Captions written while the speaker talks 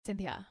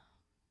Cynthia,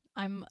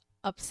 I'm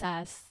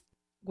obsessed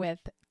with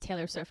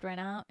Taylor Swift right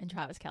now and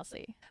Travis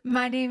Kelce.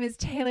 My name is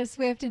Taylor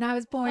Swift and I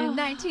was born in Oh.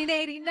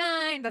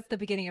 1989. That's the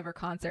beginning of her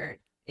concert,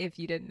 if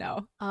you didn't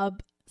know.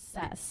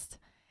 Obsessed.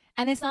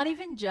 And it's not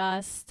even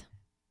just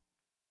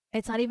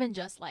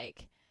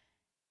like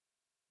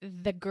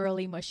the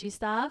girly mushy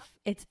stuff.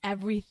 It's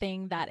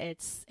everything that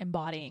it's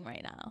embodying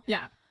right now.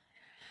 Yeah.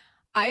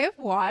 I have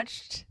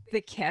watched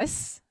The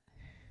Kiss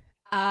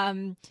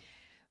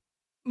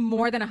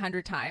more than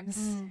 100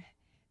 times.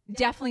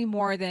 Definitely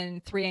more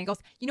than 3 angles.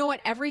 You know what?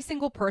 Every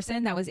single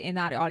person that was in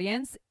that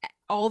audience,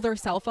 all their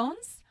cell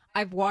phones,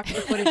 I've watched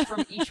the footage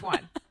from each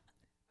one.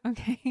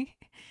 Okay.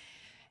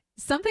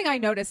 Something I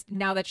noticed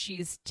now that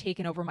she's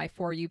taken over my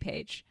For You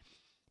page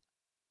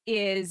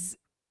is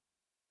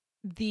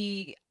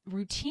the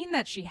routine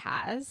that she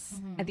has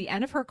at the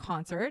end of her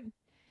concert.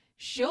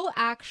 She'll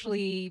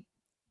actually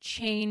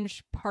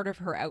change part of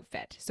her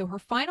outfit. So her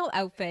final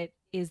outfit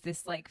is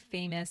this like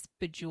famous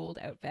bejeweled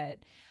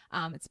outfit.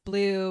 It's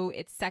blue,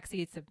 it's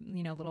sexy, it's a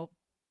little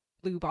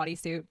blue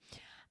bodysuit.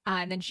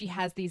 And then she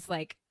has these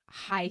like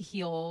high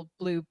heel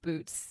blue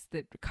boots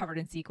that are covered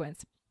in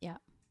sequins. Yeah.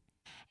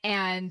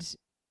 And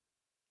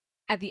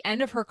at the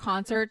end of her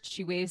concert,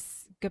 she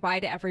waves goodbye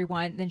to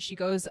everyone. Then she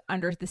goes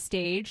under the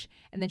stage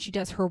and then she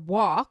does her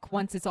walk.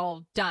 Once it's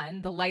all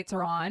done, the lights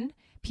are on,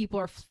 people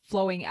are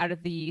flowing out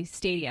of the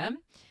stadium.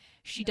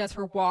 She does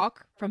her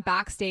walk from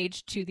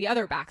backstage to the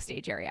other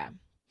backstage area.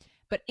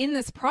 But in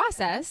this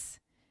process,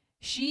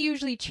 she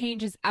usually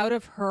changes out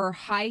of her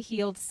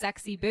high-heeled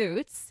sexy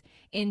boots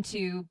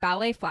into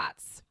ballet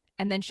flats.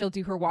 And then she'll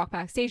do her walk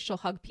backstage. She'll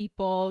hug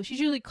people. She's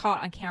usually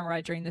caught on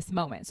camera during this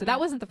moment. So that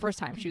wasn't the first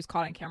time she was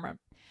caught on camera.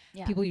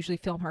 Yeah. People usually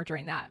film her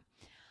during that.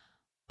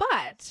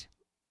 But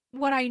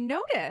what I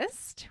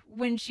noticed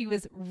when she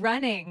was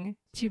running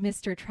to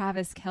Mr.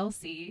 Travis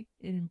Kelce,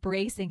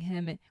 embracing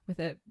him with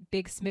a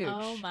big smooch,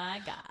 Oh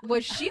my God.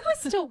 was she was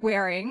still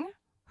wearing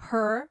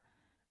her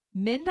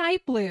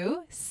midnight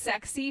blue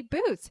sexy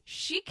boots.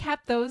 She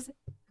kept those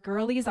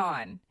girlies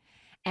on.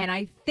 And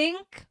I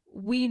think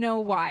we know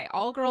why.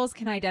 All girls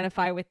can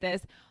identify with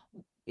this.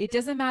 It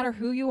doesn't matter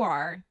who you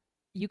are.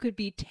 You could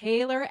be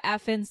Taylor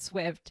effing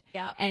Swift,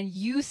 Yeah. and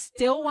you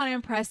still want to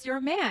impress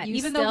your man, You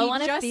even still though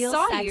want he to just feel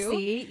saw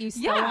sexy. You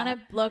still Yeah. want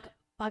to look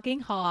fucking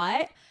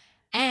hot,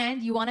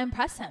 and you want to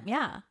impress him.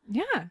 Yeah.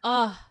 you.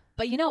 Yeah,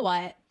 But you know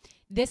what?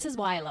 This is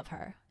why I love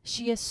her.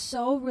 She is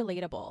so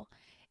relatable.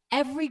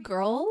 Every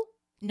girl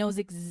knows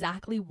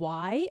exactly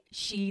why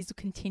she's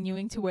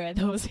continuing to wear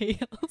those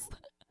heels.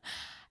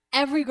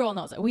 Every girl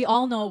knows it. We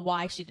all know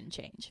why she didn't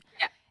change.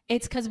 Yeah.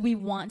 It's because we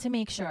want to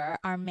make sure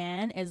our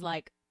man is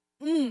like,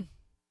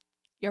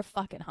 you're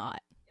fucking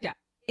hot. yeah.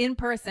 In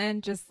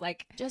person, just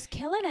like, Just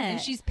killing it. and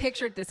she's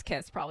pictured this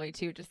kiss probably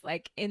too, just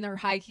like in their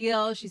high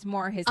heels. She's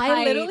more his I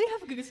height. literally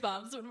have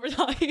goosebumps when we're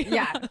talking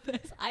Yeah. about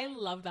this. I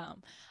love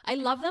them. I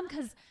love them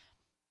because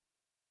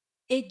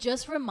it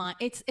just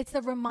it's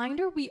the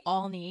reminder we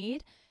all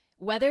need,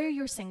 whether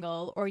you're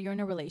single or you're in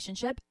a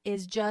relationship,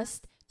 is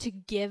just to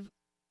give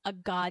a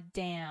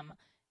goddamn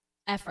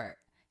effort.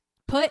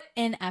 Put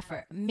in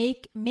effort.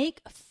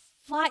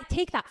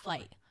 Take that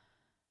flight.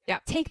 Yeah.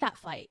 Take that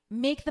flight.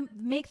 Make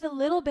the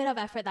little bit of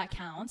effort that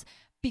counts,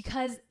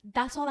 because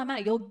that's all that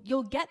matters.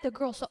 You'll get the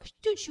girl. So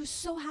dude, she was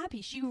so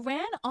happy. She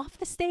ran off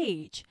the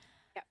stage.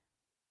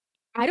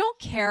 I don't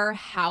care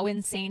how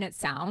insane it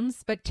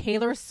sounds, but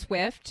Taylor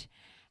Swift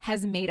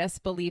has made us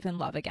believe in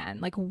love again.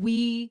 Like,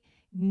 we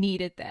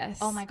needed this.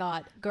 Oh my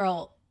God,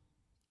 girl,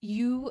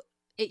 you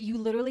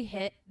literally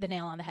hit the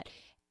nail on the head.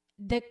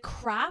 The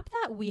crap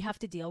that we have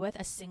to deal with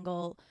as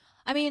single.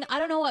 I mean, I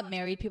don't know what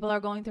married people are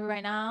going through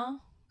right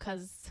now,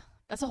 because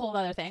that's a whole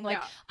other thing. Like,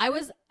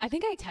 Yeah. I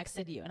think I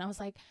texted you and I was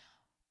like,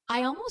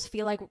 I almost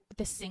feel like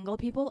the single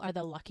people are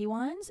the lucky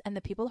ones, and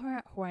the people who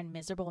are in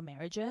miserable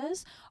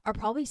marriages are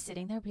probably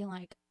sitting there being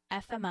like,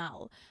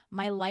 FML,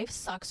 my life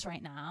sucks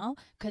right now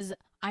because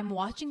I'm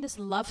watching this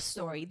love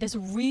story, this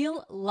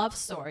real love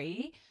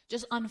story,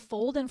 just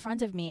unfold in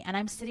front of me, and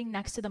I'm sitting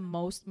next to the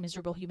most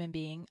miserable human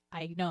being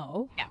I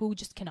know who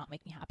just cannot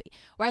make me happy.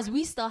 Whereas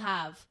we still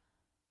have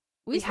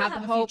have a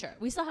hope. future.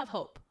 We still have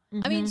hope.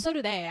 I mean, so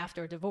do they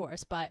after a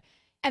divorce, but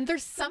And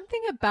there's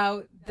something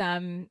about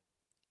them.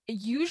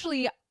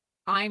 Usually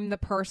I'm the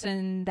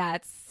person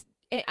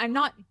I'm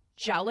not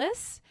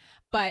jealous,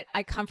 but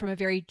I come from a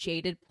very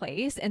jaded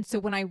place. And so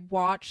when I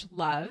watch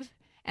love,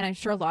 and I'm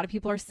sure a lot of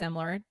people are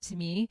similar to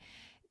me,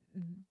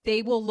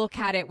 they will look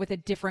at it with a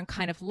different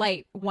kind of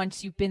light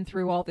once you've been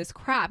through all this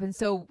crap. And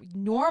so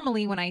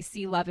normally when I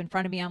see love in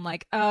front of me, I'm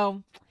like,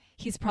 oh,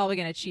 he's probably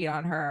going to cheat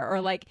on her.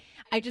 Or like,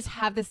 I just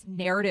have this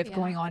narrative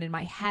going on in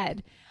my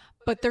head.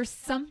 But there's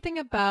something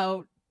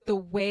about the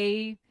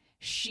way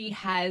she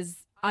has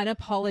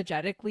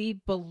unapologetically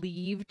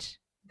believed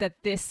that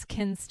this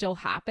can still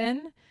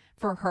happen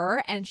for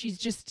her, and she's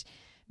just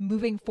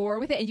moving forward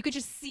with it, and you could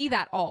just see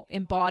that all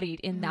embodied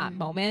in that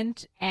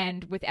moment,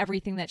 and with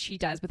everything that she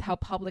does, with how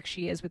public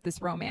she is with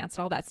this romance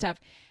and all that stuff.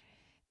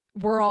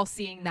 We're all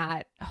seeing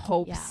that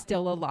hope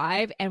still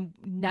alive, and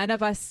none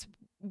of us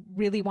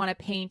really want to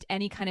paint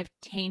any kind of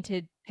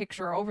tainted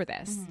picture over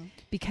this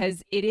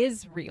because it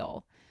is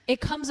real. It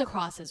comes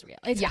across as real.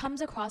 It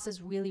comes across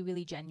as really,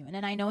 really genuine.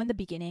 And I know in the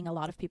beginning, a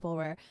lot of people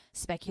were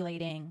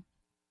speculating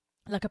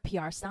like a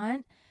PR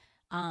stunt.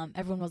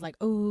 Everyone was like,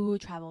 oh,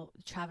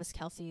 Travis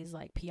Kelce's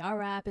like PR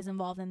rep is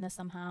involved in this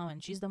somehow.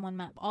 And she's the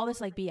one, all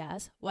this like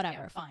BS,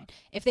 whatever, fine.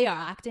 If they are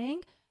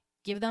acting,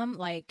 give them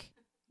a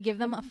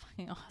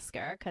fucking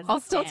Oscar. Cause I'll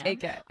still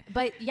take it.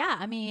 But yeah,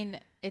 I mean,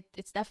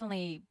 it's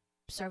definitely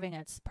serving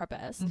its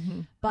purpose.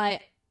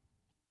 But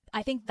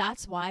I think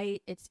that's why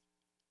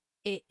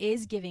it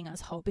is giving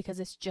us hope,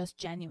 because it's just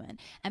genuine.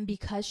 And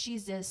because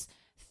she's this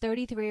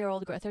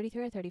 33-year-old girl,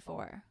 33 or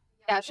 34.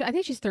 Yeah, I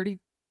think she's 33.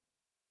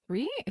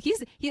 I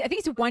think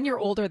he's 1 year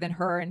older than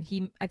her, and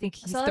I think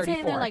he's 34. So let's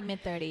say they're like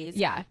mid 30s.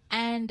 Yeah,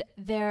 and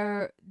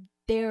they're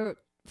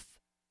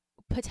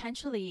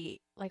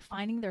potentially like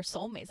finding their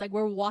soulmates. Like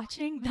we're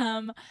watching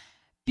them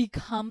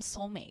become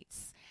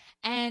soulmates,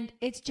 and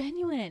it's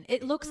genuine.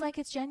 It looks like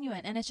it's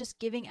genuine, and it's just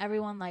giving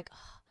everyone like,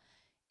 oh,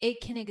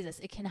 it can exist,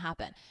 it can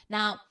happen.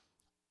 Now,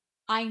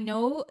 I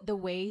know the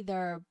way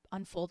they're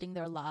unfolding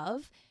their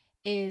love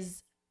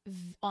is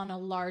on a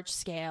large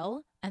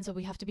scale, and so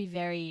we have to be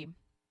very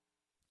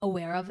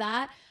aware of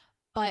that.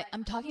 But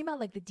I'm talking about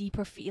like the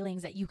deeper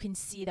feelings that you can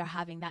see they're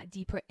having, that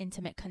deeper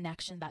intimate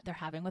connection that they're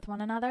having with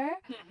one another.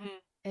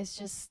 It's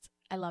just,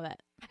 I love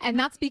it. And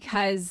that's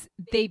because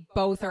they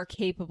both are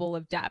capable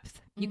of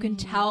depth. You can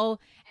tell.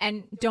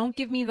 And don't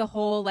give me the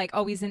whole like,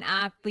 oh, he's an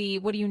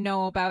athlete, what do you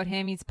know about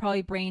him, he's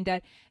probably brain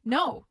dead.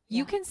 No,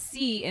 you can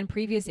see in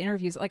previous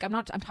interviews, like I'm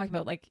talking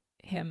about like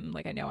him,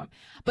 like I know him,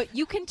 but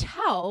you can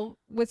tell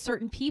with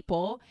certain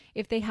people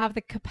if they have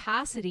the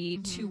capacity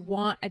to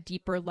want a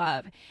deeper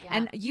love.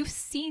 And you've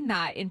seen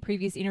that in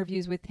previous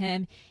interviews with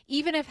him,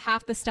 even if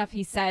half the stuff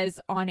he says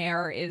on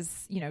air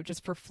is, you know,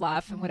 just for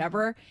fluff and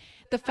whatever.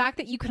 The fact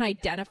that you can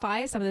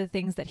identify some of the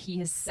things that he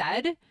has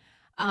said,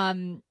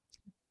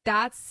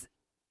 that's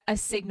a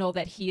signal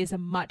that he is a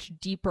much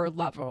deeper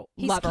lover.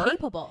 He's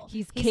capable.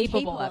 He's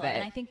capable of it.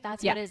 And I think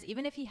that's what it is.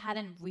 Even if he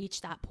hadn't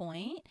reached that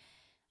point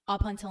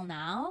up until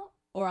now,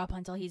 or up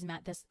until he's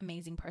met this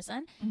amazing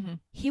person,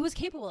 he was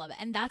capable of it.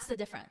 And that's the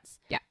difference.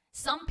 Yeah.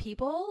 Some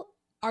people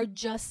are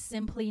just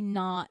simply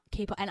not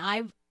capable. And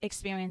I've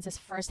experienced this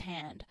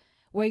firsthand,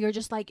 where you're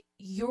just like,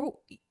 you're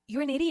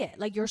an idiot.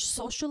 Like you're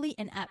socially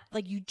inept.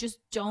 Like you just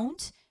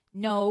don't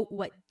know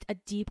what a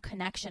deep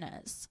connection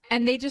is.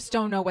 And they just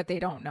don't know what they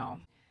don't know.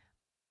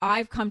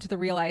 I've come to the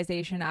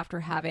realization after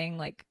having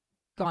like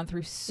gone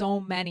through so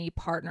many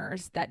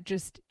partners that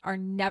just are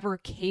never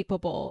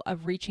capable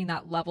of reaching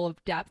that level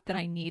of depth that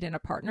I need in a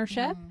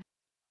partnership.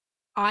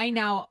 I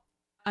now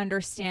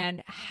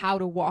understand how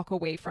to walk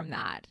away from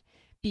that,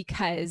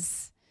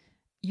 because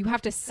you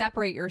have to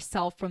separate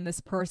yourself from this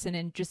person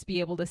and just be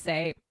able to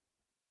say,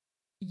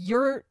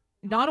 you're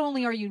not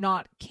only are you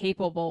not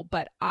capable,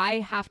 but I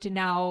have to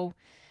now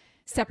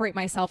separate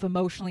myself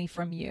emotionally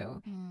from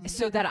you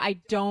so that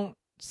I don't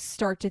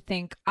start to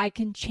think I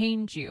can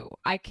change you.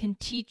 I can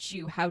teach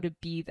you how to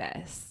be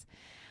this.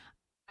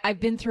 I've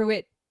been through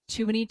it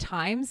too many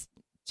times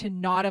to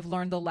not have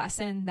learned the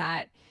lesson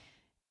that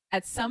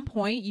at some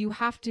point you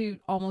have to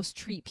almost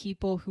treat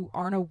people who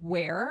aren't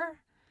aware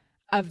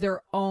of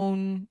their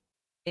own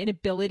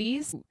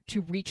inabilities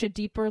to reach a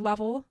deeper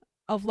level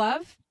of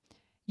love.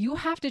 You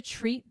have to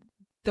treat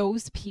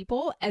those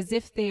people as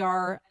if they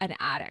are an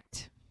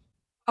addict.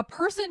 A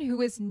person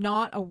who is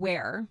not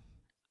aware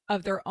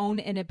of their own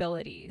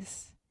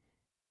inabilities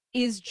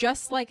is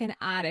just like an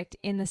addict,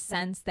 in the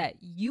sense that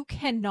you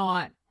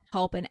cannot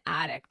help an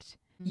addict.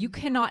 You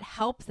cannot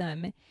help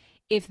them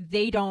if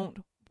they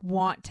don't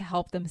want to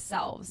help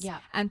themselves. Yeah.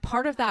 And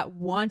part of that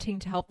wanting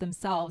to help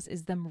themselves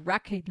is them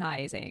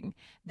recognizing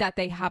that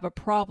they have a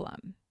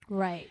problem.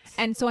 Right.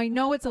 And so I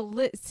know it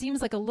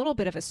seems like a little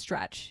bit of a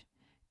stretch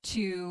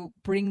to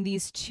bring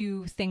these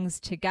two things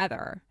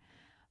together,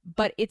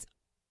 but it's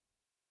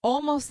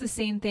almost the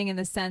same thing in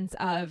the sense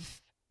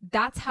of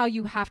that's how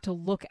you have to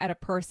look at a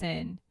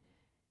person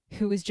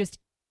who is just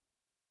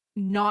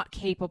not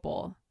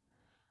capable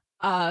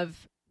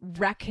of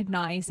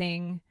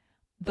recognizing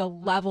the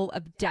level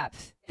of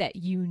depth that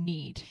you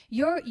need.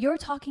 You're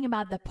talking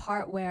about the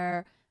part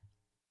where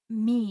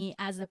me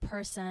as a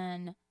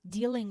person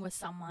dealing with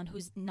someone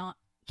who's not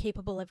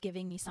capable of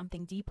giving me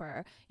something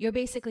deeper. You're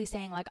basically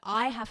saying like,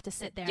 I have to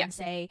sit there and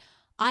say,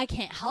 I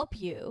can't help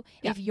you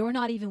if you're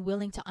not even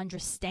willing to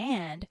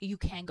understand. You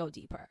can go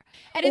deeper,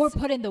 or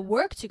put in the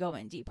work to go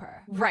in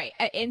deeper. Right.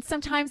 And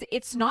sometimes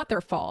it's not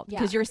their fault,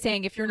 because you're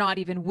saying if you're not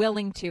even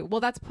willing to, well,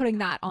 that's putting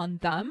that on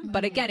them.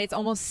 But again, it's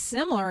almost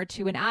similar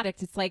to an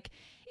addict. It's like,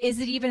 is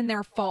it even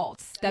their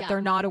fault that they're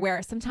not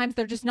aware? Sometimes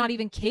they're just not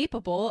even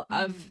capable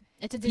of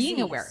it's a being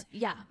disease. Aware.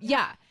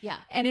 Yeah.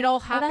 And it all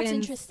happens that's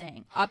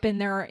interesting. Up in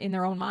their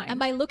own mind. And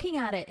by looking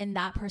at it in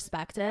that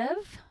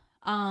perspective,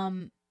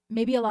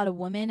 maybe a lot of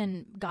women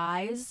and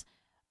guys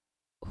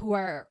who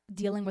are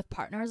dealing with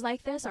partners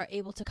like this are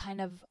able to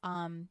kind of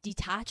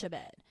detach a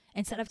bit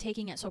instead of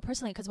taking it so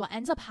personally. Because what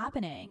ends up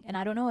happening, and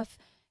I don't know if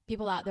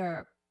people out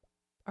there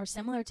are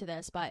similar to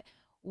this, but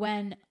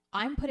when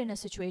I'm put in a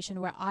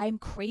situation where I'm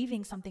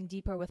craving something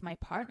deeper with my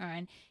partner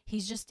and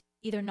he's just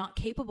either not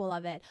capable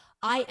of it,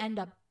 I end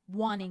up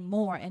wanting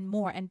more and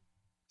more and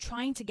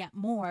trying to get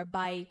more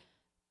by,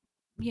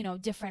 you know,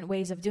 different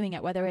ways of doing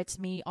it, whether it's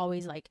me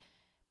always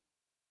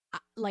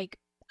like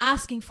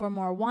asking for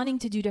more, wanting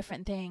to do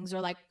different things,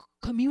 or like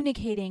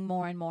communicating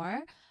more and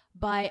more.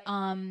 But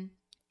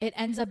it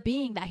ends up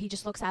being that he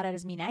just looks at it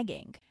as me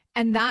nagging.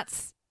 And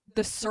that's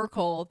the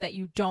circle that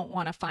you don't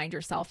want to find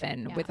yourself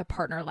in with a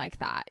partner like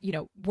that. You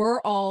know, we're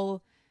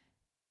all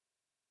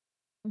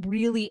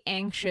really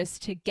anxious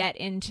to get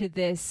into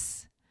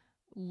this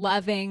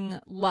loving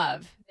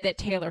love that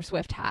Taylor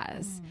Swift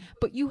has.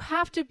 But you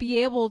have to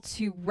be able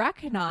to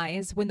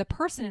recognize when the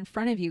person in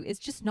front of you is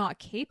just not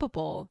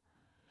capable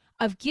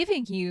of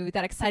giving you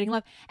that exciting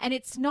love. And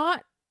it's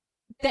not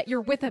that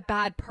you're with a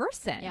bad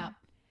person. Yeah.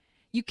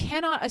 You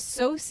cannot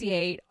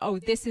associate, oh,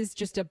 this is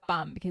just a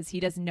bum because he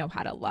doesn't know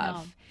how to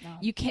love. No.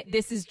 You can't,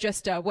 this is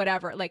just a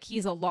whatever, like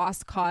he's a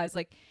lost cause,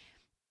 like,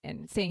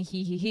 and saying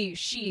he,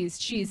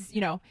 she's, you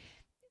know,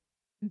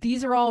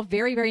 these are all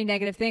very, very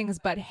negative things.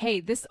 But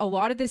hey, a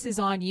lot of this is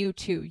on you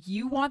too.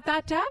 You want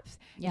that depth.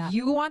 Yeah.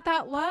 You want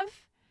that love.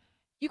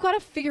 You got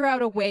to figure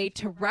out a way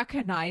to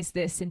recognize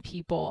this in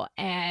people,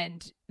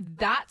 and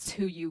that's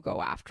who you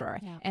go after.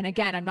 Yeah. And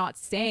again, I'm not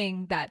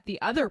saying that the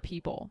other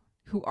people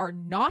who are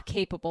not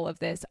capable of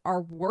this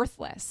are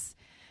worthless.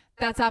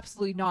 That's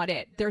absolutely not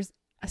it. There's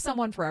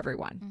someone for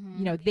everyone.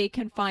 You know, they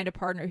can find a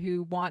partner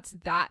who wants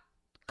that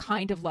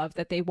kind of love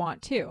that they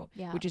want too,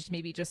 which is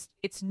maybe just,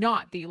 it's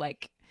not the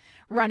like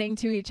running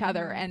to each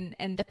other and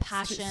the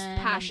passion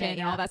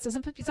and all that. So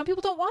some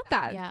people don't want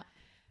that. Yeah.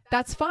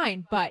 That's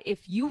fine. But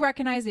if you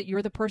recognize that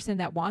you're the person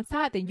that wants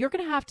that, then you're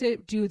going to have to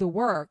do the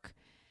work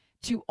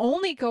to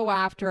only go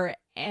after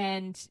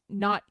and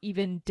not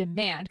even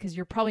demand, because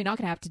you're probably not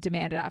going to have to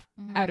demand it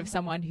out of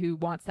someone who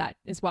wants that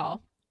as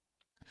well.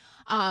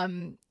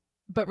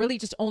 But really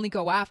just only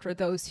go after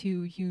those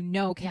who you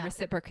know can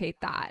reciprocate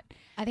that.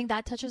 I think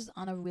that touches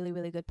on a really,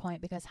 really good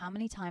point, because how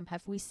many times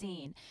have we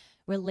seen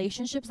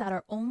relationships that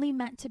are only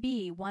meant to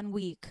be 1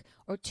 week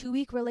or 2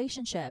 week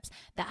relationships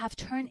that have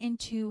turned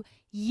into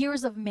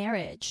years of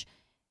marriage?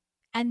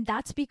 And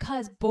that's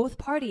because both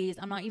parties,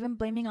 I'm not even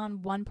blaming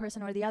on one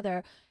person or the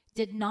other,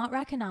 did not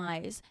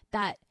recognize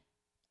that,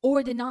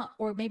 or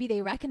maybe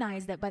they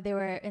recognized it, but they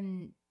were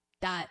in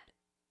that,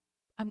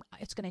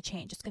 it's going to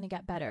change. It's going to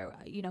get better.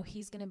 You know,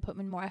 he's going to put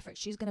in more effort.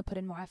 She's going to put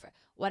in more effort.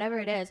 Whatever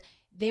it is,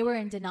 they were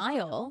in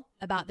denial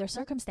about their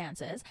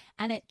circumstances.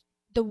 And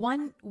the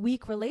 1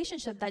 week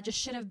relationship that just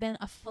should have been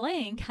a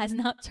fling has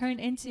not turned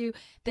into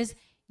this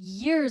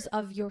years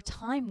of your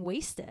time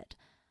wasted.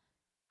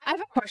 I have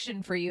a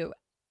question for you,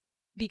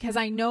 because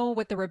I know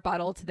what the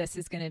rebuttal to this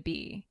is going to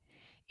be.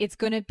 It's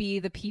going to be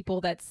the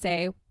people that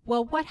say,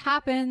 well, what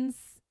happens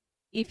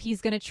if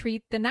he's going to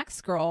treat the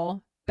next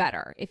girl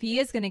better? If he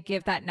is going to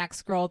give that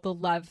next girl the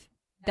love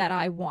that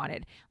I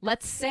wanted.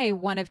 Let's say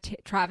one of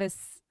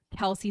Travis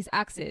Kelce's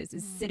exes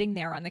is sitting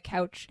there on the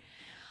couch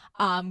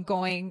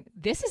going,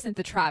 this isn't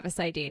the Travis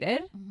I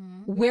dated.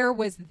 Where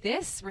was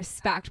this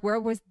respect? Where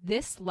was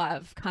this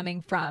love coming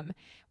from?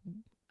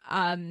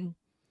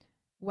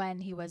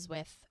 When he was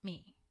with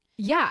me.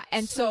 Yeah.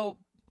 And so,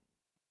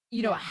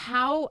 you know,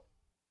 how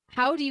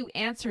do you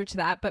answer to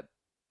that? But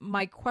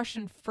my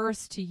question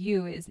first to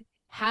you is,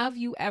 have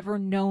you ever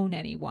known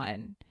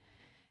anyone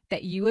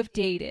that you have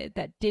dated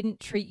that didn't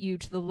treat you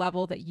to the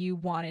level that you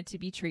wanted to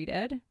be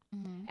treated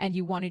and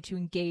you wanted to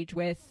engage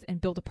with and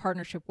build a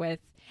partnership with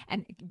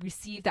and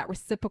receive that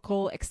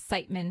reciprocal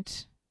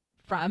excitement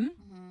from?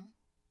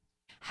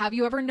 Have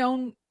you ever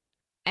known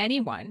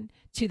anyone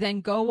to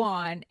then go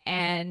on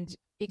and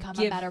become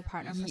a better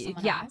partner for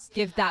someone else?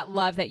 Give that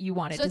love that you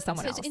wanted to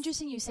someone else. It's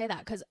interesting you say that,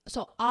 because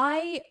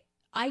I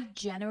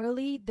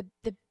generally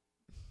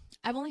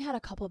I've only had a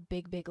couple of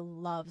big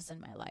loves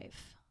in my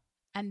life,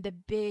 and the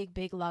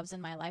big loves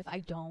in my life I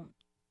don't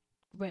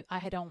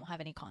have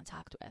any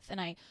contact with.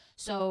 And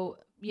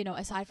you know,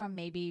 aside from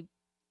maybe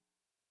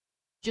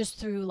just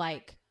through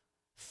like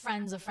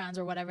friends of friends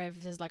or whatever,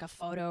 if there's like a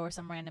photo or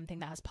some random thing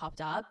that has popped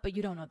up, but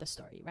you don't know the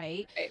story,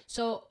 right?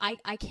 So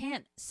I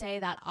can't say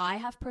that I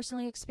have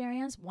personally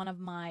experienced one of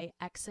my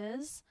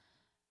exes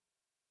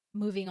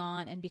moving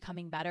on and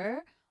becoming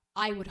better.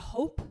 I would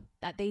hope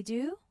that they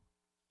do.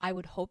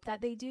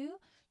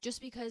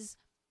 Just because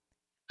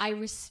I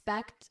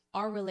respect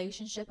our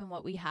relationship and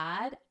what we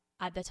had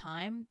at the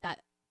time, that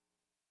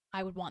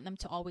I would want them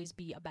to always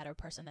be a better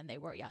person than they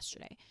were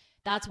yesterday.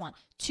 That's one.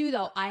 Two,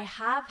 though, I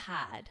have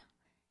had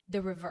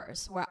the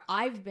reverse, where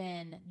I've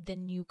been the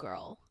new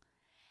girl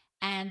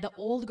and the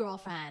old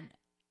girlfriend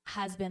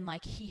has been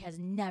like, he has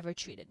never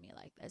treated me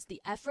like this.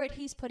 The effort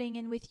he's putting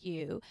in with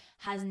you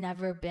has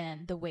never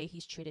been the way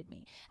he's treated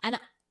me. And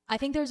I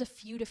think there's a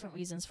few different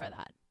reasons for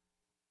that.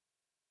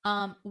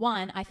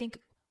 One, I think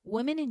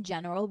women in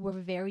general were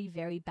very,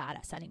 very bad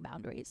at setting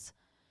boundaries.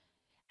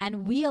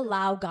 And we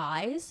allow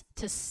guys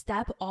to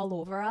step all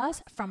over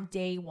us from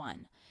day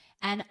one.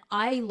 And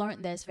I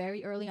learned this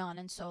very early on.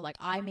 And so like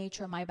I made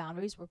sure my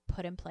boundaries were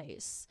put in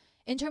place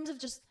in terms of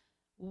just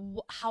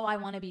how I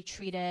want to be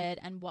treated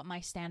and what my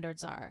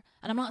standards are.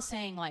 And I'm not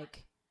saying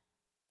like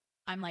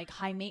I'm like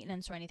high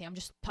maintenance or anything. I'm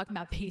just talking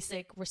about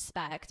basic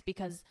respect,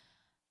 because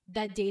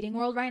that dating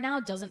world right now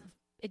doesn't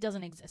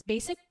exist.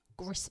 Basic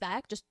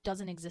respect just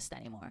doesn't exist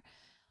anymore.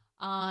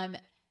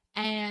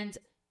 And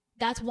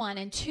that's one.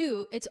 And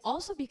two, it's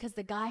also because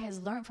the guy has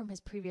learned from his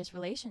previous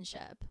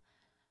relationship.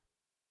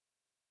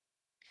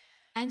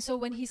 And so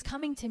when he's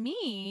coming to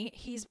me,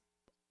 he's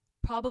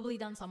probably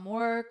done some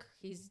work.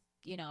 He's,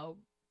 you know,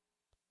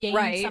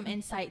 gained some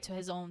insight to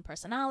his own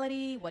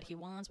personality, what he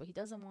wants, what he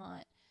doesn't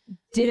want.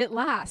 Did it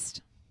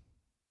last?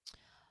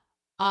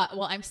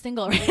 Well, I'm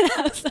single right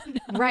now. So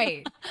no.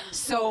 Right.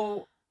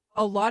 So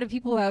a lot of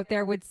people out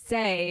there would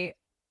say,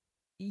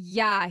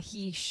 yeah,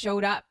 he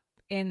showed up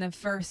in the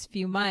first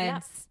few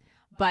months,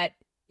 but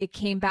it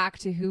came back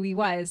to who he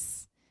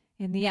was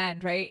in the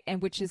end, right?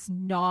 And which is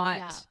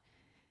not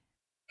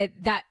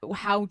that.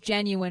 How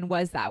genuine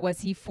was that?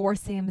 Was he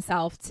forcing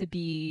himself to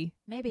be?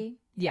 Maybe.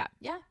 Yeah.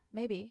 Yeah,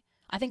 maybe.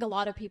 I think a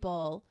lot of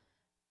people,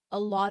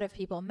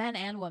 men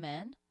and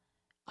women,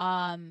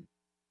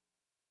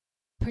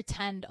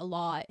 pretend a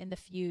lot in the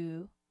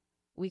few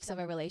weeks of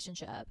a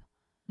relationship.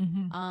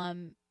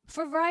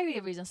 For a variety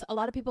of reasons. A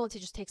lot of people, it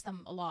just takes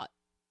them a lot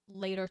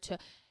later to,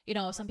 you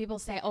know, some people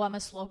say, oh, I'm a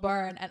slow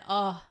burn, and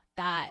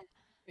that.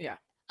 Yeah.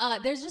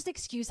 There's just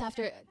excuse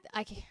after.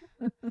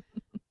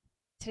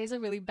 Today's a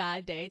really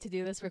bad day to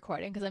do this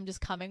recording because I'm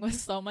just coming with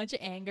so much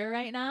anger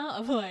right now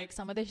of like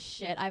some of the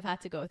shit I've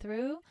had to go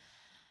through.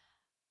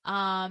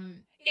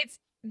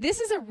 This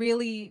is a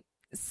really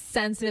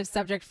sensitive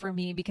subject for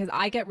me because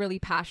I get really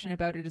passionate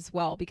about it as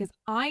well, because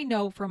I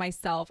know for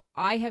myself,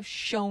 I have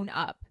shown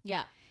up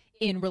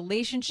in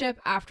relationship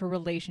after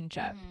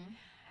relationship.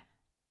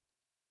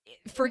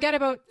 Forget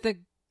about the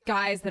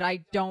guys that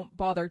I don't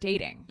bother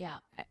dating.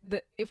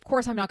 Of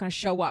course, I'm not going to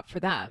show up for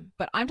them,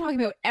 but I'm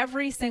talking about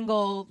every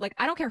single, like,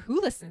 I don't care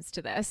who listens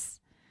to this.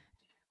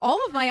 All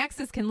of my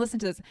exes can listen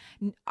to this.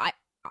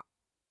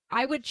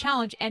 I would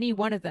challenge any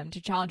one of them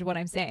to challenge what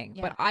I'm saying,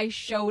 but I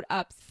showed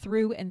up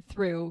through and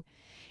through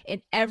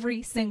in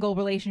every single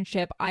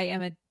relationship. I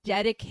am a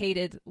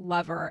dedicated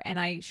lover, and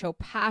I show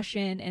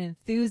passion and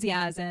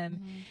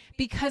enthusiasm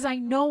because I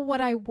know what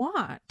I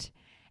want.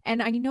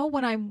 And I know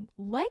when I'm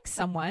like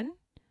someone,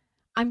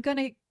 I'm going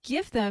to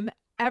give them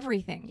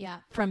everything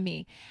from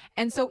me.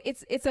 And so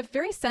it's a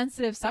very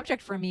sensitive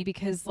subject for me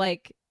because,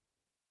 like,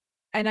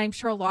 and I'm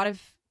sure a lot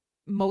of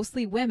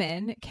mostly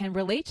women can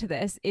relate to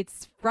this.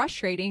 It's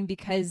frustrating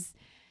because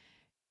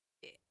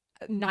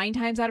 9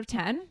 times out of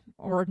 10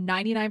 or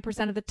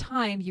 99% of the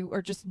time, you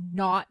are just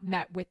not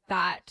met with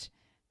that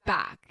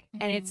back.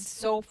 And it's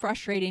so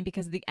frustrating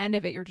because at the end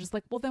of it, you're just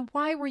like, well, then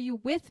why were you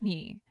with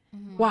me?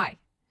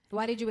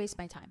 Why did you waste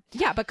my time?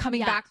 Yeah, but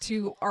coming back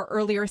to our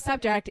earlier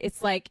subject,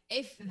 it's like,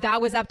 if that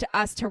was up to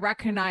us to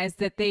recognize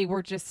that they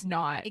were just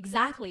not.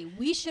 Exactly.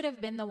 We should have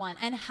been the one.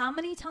 And how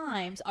many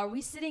times are we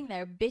sitting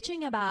there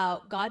bitching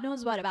about God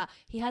knows what, about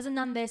he hasn't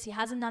done this, he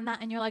hasn't done that,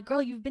 and you're like,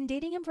 girl, you've been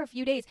dating him for a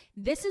few days.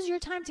 This is your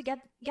time to get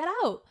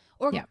out.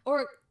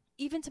 Or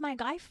even to my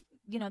guy,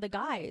 you know, the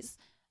guys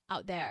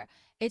out there.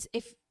 It's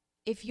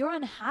if you're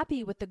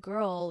unhappy with the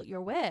girl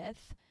you're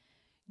with,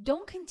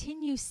 don't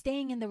continue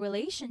staying in the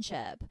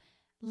relationship.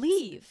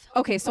 Leave.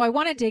 Okay, so I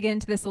want to dig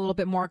into this a little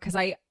bit more because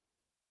I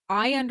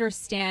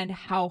understand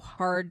how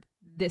hard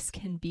this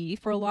can be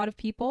for a lot of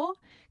people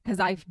because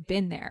I've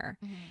been there.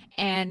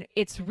 And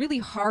it's really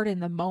hard in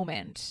the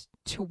moment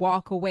to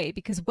walk away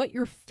because what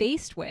you're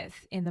faced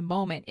with in the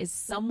moment is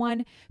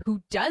someone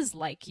who does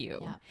like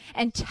you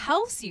and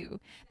tells you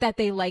that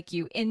they like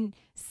you in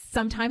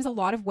sometimes a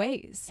lot of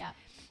ways.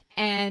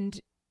 And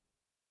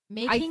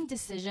making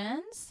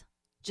decisions,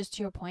 just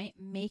to your point,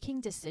 making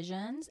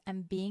decisions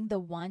and being the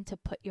one to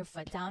put your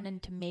foot down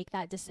and to make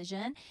that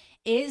decision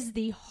is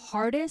the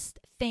hardest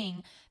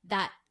thing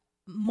that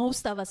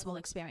most of us will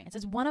experience.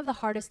 It's one of the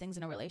hardest things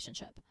in a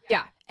relationship.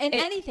 And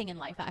anything in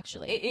life,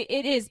 actually.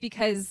 It is,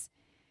 because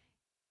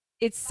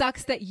it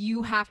sucks that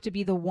you have to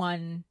be the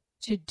one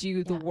to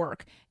do the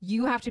work.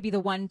 You have to be the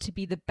one to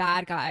be the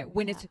bad guy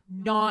when it's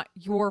not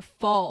your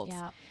fault.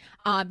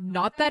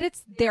 Not that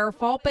it's their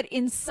fault, but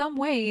in some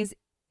ways,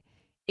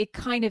 it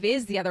kind of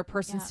is the other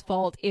person's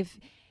fault if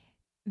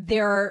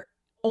they're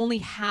only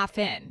half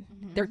in.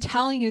 They're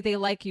telling you they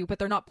like you, but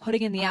they're not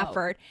putting in the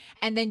effort.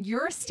 And then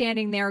you're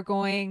standing there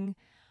going,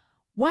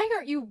 why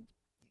aren't you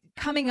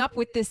coming up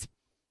with this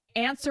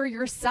answer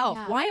yourself?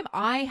 Why am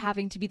I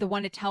having to be the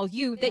one to tell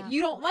you that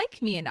you don't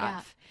like me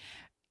enough?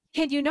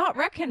 Can you not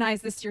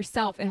recognize this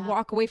yourself and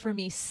walk away from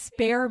me?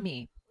 Spare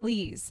me,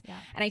 please.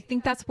 And I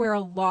think that's where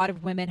a lot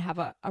of women have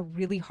a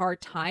really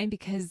hard time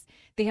because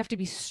they have to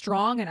be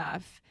strong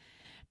enough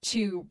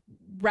to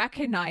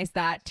recognize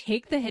that,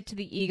 take the hit to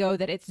the ego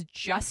that it's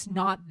just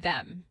not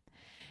them.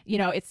 You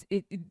know,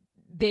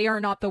 they are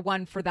not the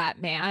one for that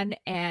man,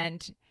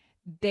 and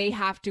they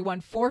have to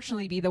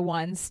unfortunately be the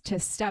ones to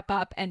step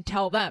up and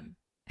tell them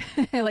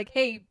like,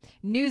 hey,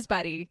 news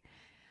buddy,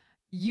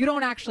 you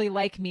don't actually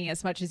like me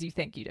as much as you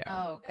think you do.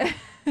 Oh.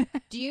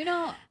 Do you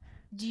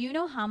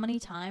know how many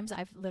times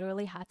I've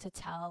literally had to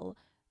tell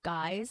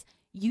guys,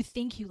 you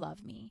think you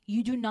love me.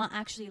 You do not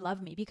actually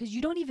love me because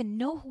you don't even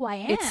know who I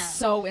am. It's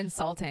so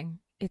insulting.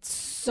 It's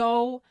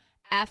so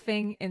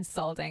effing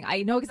insulting.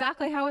 I know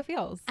exactly how it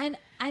feels. And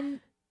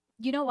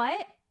you know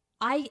what?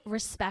 I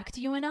respect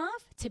you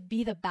enough to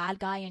be the bad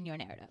guy in your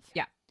narrative.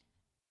 Yeah.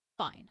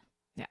 Fine.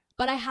 Yeah.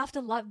 But I have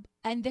to love,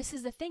 and this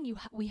is the thing,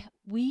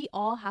 we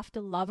all have to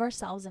love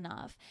ourselves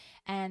enough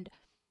and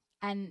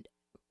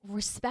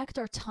respect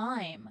our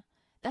time.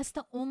 That's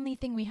the only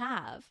thing we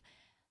have.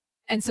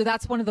 And so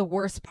that's one of the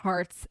worst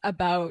parts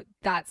about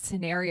that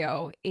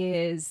scenario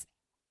is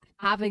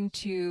having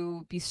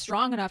to be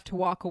strong enough to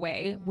walk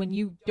away when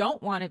you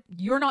don't want to.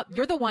 You're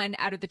the one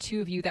out of the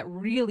two of you that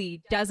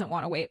really doesn't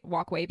want to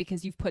walk away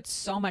because you've put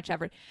so much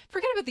effort.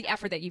 Forget about the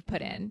effort that you've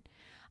put in,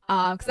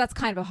 because that's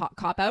kind of a hot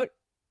cop out.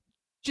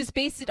 Just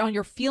base it on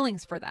your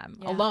feelings for them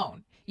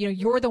alone. You know,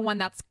 you're the one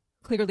that's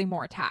clearly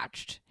more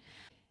attached.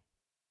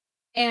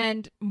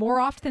 And more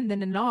often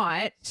than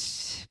not,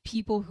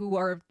 people who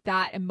are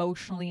that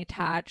emotionally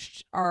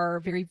attached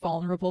are very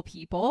vulnerable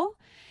people.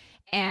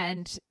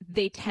 And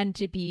they tend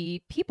to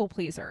be people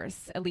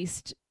pleasers, at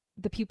least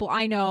the people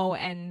I know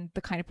and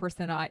the kind of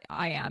person I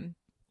am.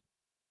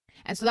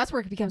 And so that's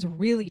where it becomes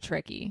really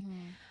tricky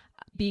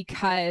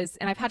because,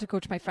 and I've had to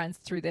coach my friends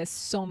through this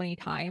so many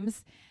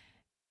times,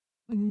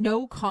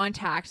 no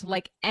contact,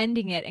 like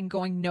ending it and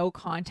going no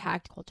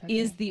contact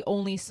is the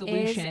only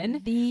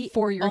solution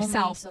for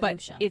yourself,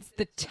 but it's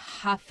the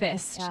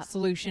toughest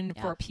solution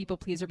for a people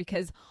pleaser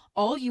because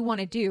all you want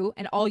to do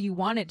and all you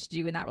wanted to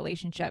do in that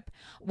relationship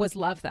was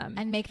love them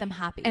and make them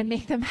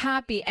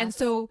happy and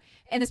so,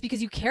 and it's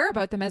because you care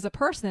about them as a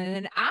person,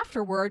 and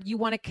afterward you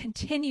want to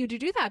continue to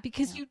do that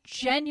because you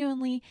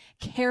genuinely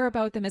care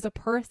about them as a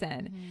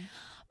person.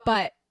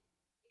 But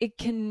it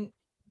can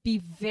be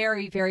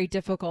very, very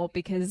difficult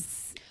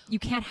because you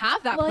can't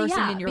have that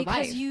person in your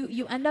life. Because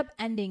you end up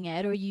ending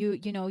it, or you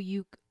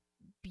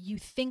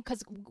think,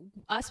 because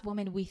us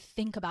women, we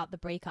think about the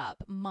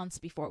breakup months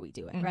before we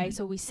do it, right?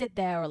 So we sit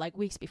there, or like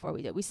weeks before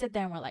we do it. We sit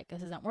there and we're like,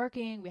 this isn't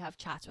working. We have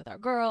chats with our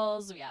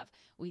girls.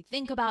 We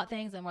think about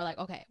things, and we're like,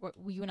 okay,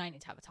 you and I need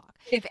to have a talk.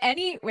 If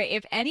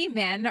any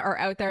men are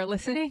out there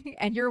listening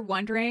and you're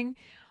wondering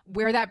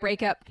where that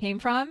breakup came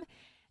from,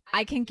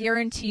 I can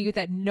guarantee you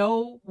that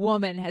no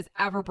woman has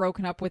ever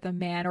broken up with a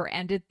man or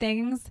ended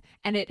things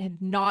and it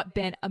had not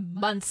been a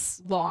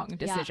months-long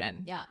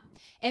decision. Yeah.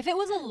 If it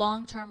was a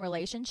long-term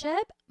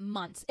relationship,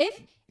 months.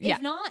 If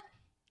not,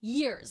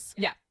 years.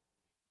 Yeah.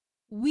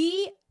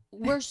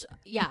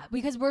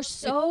 Because we're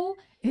so...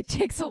 It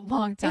takes a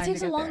long time. It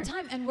takes a long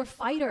time, and we're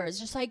fighters.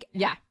 Just like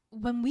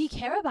when we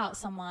care about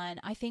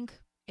someone, I think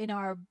in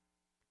our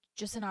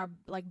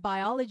like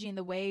biology and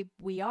the way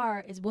we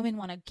are is women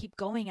want to keep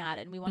going at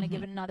it, and we want to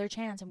give it another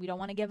chance, and we don't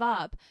want to give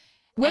up.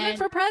 Women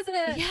for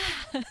president.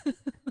 Yeah.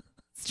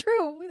 It's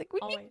true. We need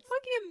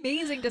fucking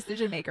amazing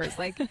decision makers.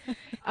 Like,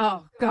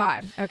 oh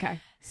God. Okay.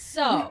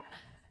 So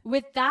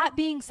with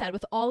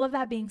all of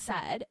that being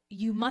said,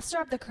 you muster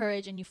up the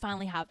courage and you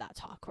finally have that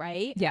talk,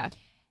 right? Yeah.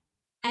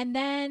 And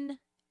then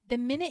the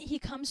minute he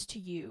comes to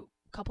you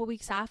a couple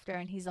weeks after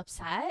and he's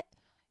upset,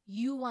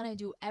 you want to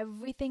do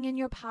everything in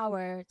your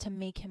power to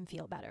make him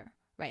feel better,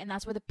 right? And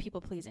that's where the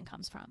people pleasing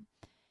comes from.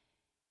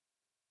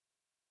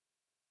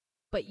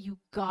 But you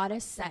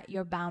gotta set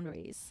your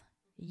boundaries.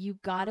 You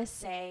gotta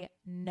say,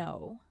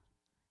 no,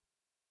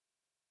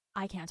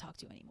 I can't talk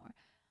to you anymore.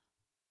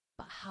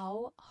 But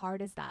how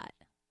hard is that?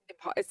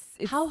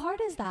 How hard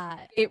is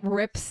that? It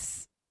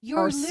rips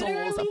our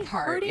souls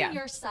apart. Hurting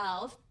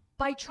yourself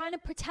by trying to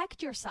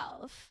protect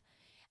yourself.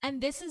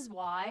 And this is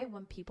why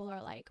when people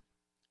are like,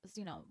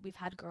 you know, we've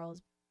had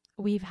girls,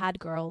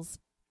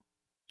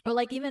 or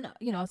like even,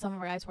 you know, some of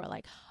our guys who are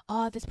like,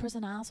 oh, this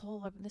person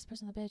asshole, or this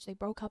person a bitch, they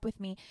broke up with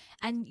me.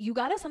 And you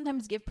got to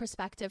sometimes give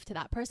perspective to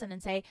that person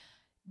and say,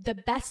 the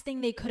best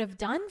thing they could have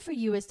done for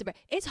you is to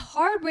it's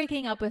hard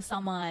breaking up with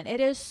someone.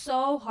 It is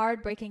so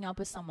hard breaking up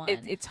with someone.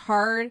 It's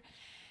hard,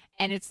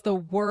 and it's the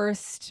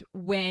worst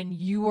when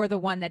you are the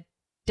one that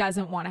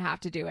doesn't want to have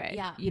to do it.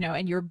 Yeah. You know,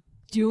 and you're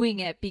doing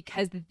it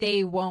because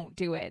they won't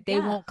do it. They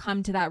won't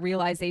come to that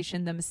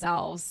realization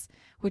themselves,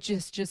 which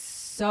is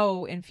just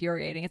so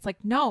infuriating. It's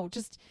like, no,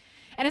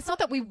 and it's not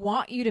that we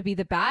want you to be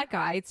the bad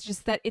guy. It's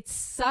just that it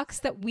sucks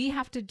that we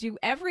have to do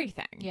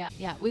everything. Yeah.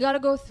 We got to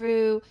go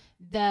through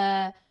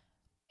the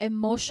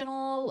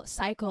emotional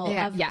cycle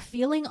of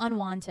feeling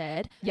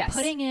unwanted,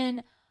 putting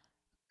in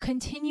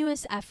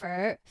continuous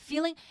effort,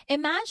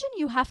 imagine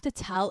you have to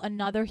tell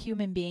another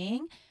human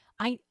being,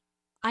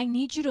 I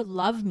need you to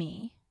love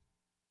me.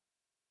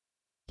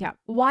 Yeah.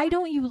 Why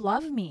don't you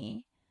love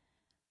me?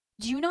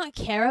 Do you not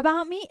care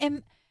about me?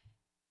 And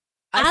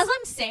as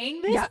I'm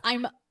saying this,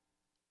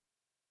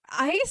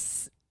 I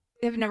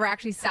have never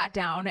actually sat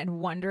down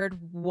and wondered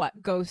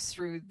what goes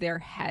through their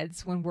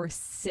heads when we're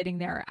sitting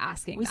there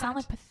asking. We sound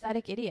like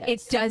pathetic idiots.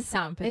 It does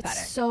sound pathetic.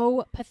 It's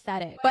so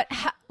pathetic. But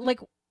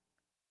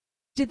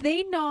did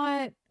they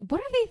not? What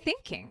are they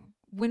thinking?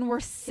 when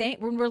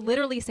we're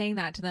literally saying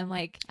that to them,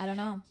 like, I don't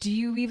know. do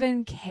you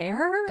even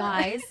care?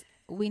 Guys,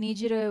 we need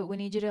you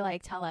to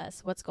like tell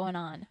us what's going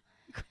on.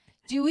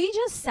 Do we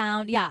just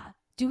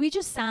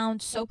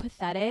sound so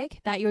pathetic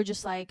that you're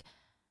just like,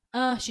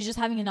 she's just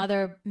having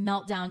another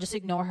meltdown, just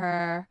ignore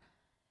her?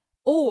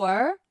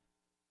 Or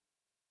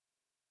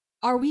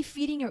are we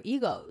feeding your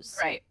egos?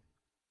 Right.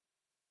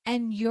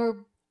 And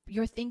you're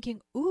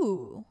thinking,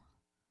 ooh,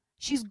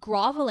 she's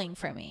groveling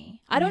for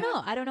me. I don't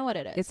know. I don't know what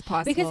it is. It's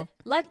possible.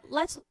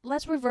 Because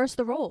let's reverse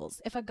the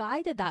roles. If a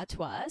guy did that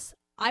to us,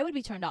 I would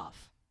be turned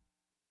off.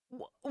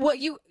 Well,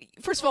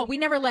 first of all, we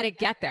never let it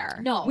get there.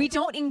 No. We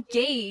don't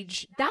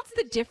engage. That's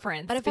the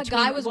difference. But if a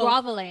guy was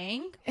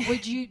groveling,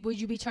 would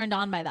you be turned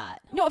on by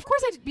that? No, of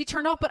course I'd be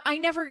turned off, but I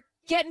never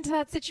get into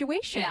that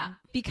situation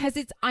because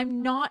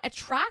I'm not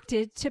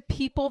attracted to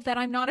people that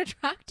I'm not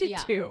attracted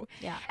to.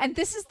 Yeah. And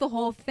this is the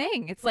whole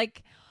thing. It's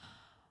like,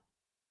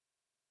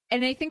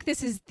 and I think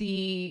this is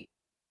the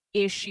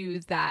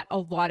issue that a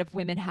lot of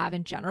women have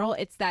in general.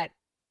 It's that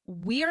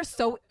we are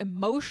so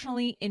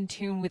emotionally in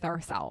tune with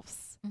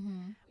ourselves.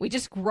 Mm-hmm. We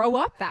just grow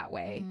up that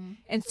way. Mm-hmm.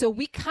 And so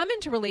we come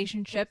into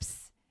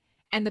relationships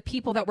and the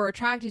people that we're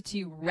attracted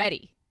to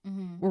ready.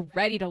 Mm-hmm. We're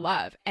ready to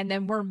love. And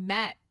then we're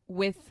met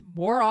with,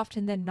 more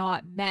often than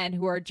not, men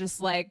who are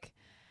just like,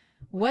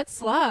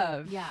 what's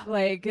love? Yeah.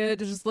 Like,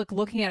 just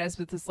looking at us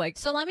with this like.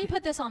 So let me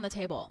put this on the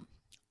table.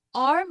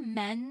 Are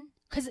men,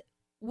 because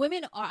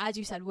women are, as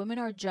you said, women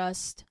are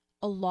just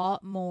a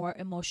lot more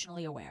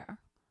emotionally aware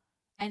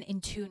and in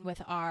tune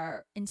with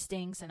our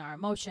instincts and our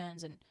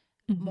emotions and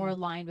more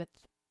aligned with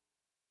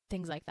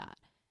things like that.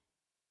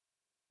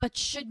 But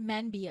should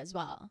men be as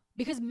well?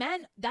 Because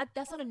men,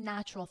 that's not a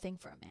natural thing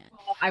for a man.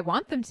 I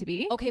want them to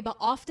be. Okay, but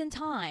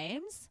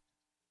oftentimes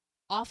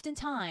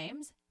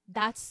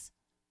that's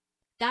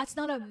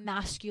not a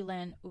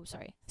masculine. Oh,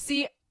 sorry.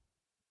 See,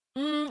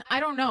 I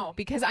don't know,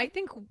 because I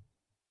think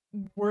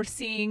we're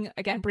seeing,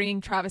 again,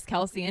 bringing Travis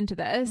Kelce into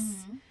this.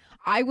 Mm-hmm.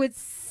 I would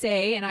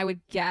say, and I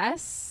would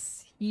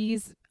guess,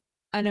 he's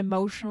an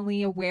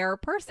emotionally aware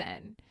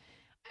person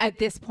at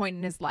this point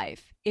in his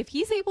life. If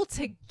he's able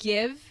to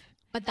give.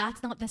 But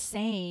that's not the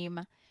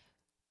same.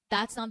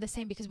 That's not the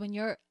same, because when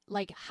you're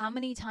like, how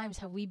many times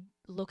have we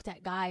looked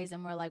at guys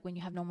and we're like, when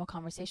you have normal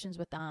conversations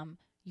with them,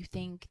 you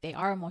think they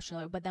are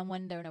emotional, but then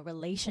when they're in a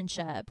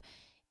relationship,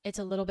 it's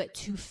a little bit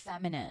too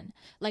feminine.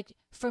 Like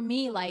for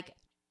me, like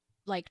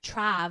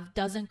Trav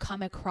doesn't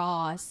come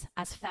across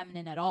as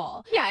feminine at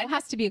all. Yeah, it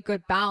has to be a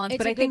good balance. It's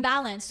but a I good think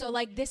balance. So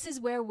like this is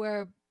where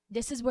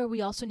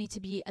we also need to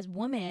be, as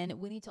women,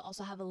 we need to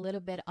also have a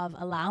little bit of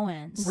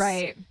allowance.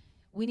 Right.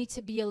 We need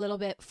to be a little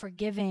bit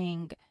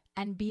forgiving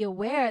and be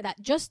aware that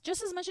just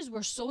as much as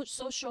we're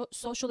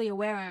socially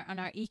aware and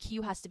our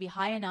EQ has to be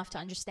high enough to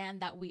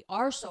understand that we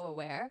are so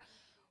aware,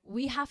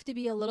 we have to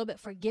be a little bit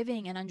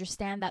forgiving and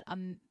understand that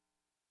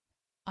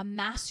a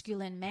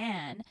masculine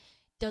man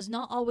does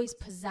not always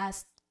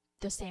possess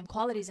the same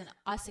qualities, and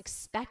us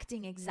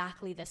expecting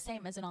exactly the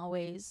same isn't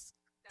always.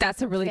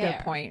 That's a really fair.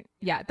 good point.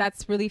 Yeah,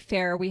 that's really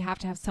fair. We have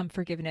to have some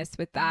forgiveness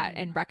with that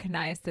and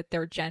recognize that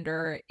their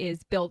gender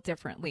is built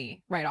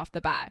differently right off the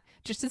bat,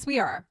 just as we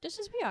are.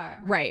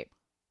 Right.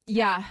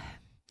 Yeah.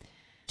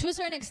 To a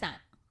certain extent.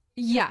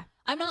 Yeah.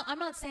 I'm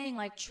not saying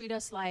like treat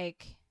us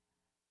like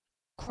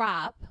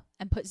crap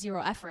and put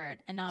zero effort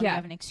and now you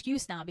have an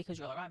excuse now because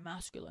you're like, I'm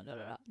masculine. Da,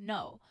 da, da.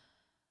 No.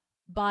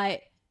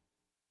 But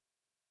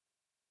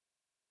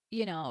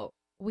you know,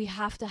 we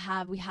have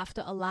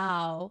to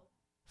allow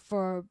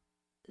for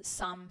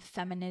some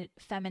feminine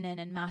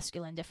and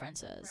masculine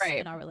differences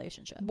in our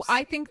relationships.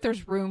 I think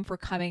there's room for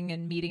coming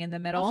and meeting in the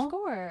middle. Of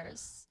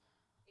course.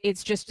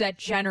 It's just that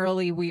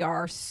generally we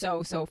are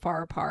so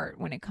far apart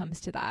when it comes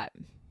to that.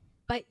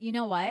 But you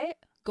know what?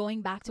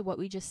 Going back to what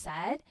we just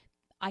said,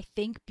 I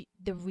think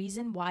the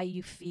reason why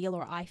you feel,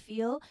 or I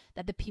feel,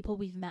 that the people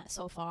we've met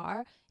so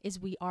far is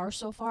we are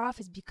so far off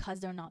is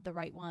because they're not the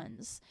right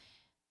ones.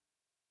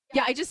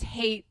 Yeah, I just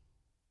hate.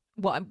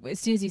 Well, as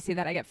soon as you say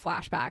that, I get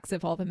flashbacks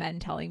of all the men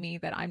telling me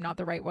that I'm not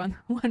the right one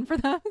for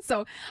them.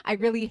 So I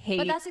really hate.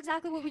 But that's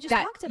exactly what we just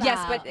talked about.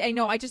 Yes, but I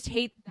know I just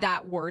hate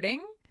that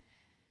wording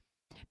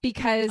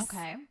because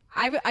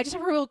I just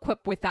have a real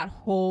quip with that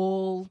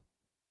whole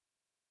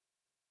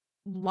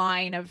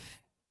line of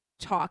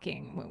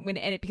talking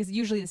because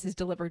usually this is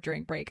delivered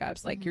during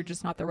breakups. Like you're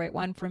just not the right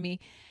one for me.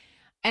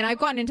 And I've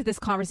gotten into this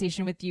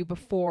conversation with you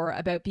before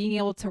about being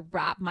able to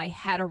wrap my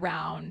head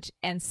around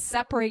and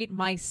separate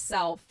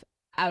myself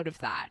out of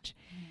that.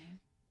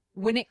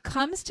 When it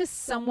comes to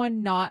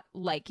someone not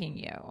liking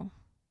you,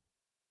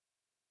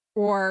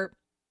 or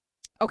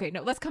okay,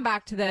 no, let's come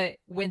back to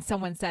when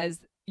someone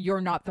says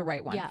you're not the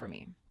right one for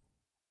me.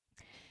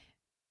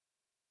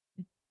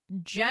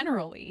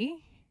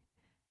 Generally,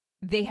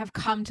 they have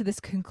come to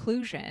this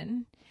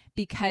conclusion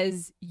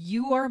because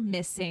you are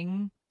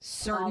missing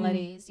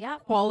certain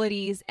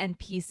qualities and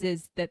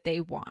pieces that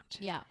they want.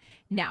 Yeah.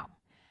 Now,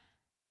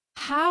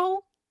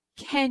 how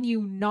can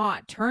you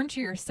not turn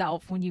to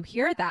yourself when you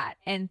hear that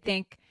and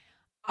think,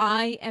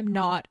 I am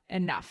not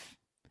enough?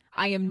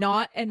 I am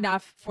not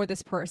enough for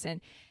this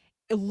person.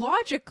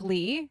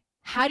 logically,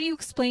 how do you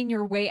explain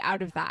your way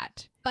out of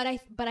that? But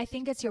I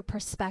think it's your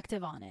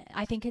perspective on it.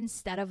 I think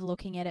instead of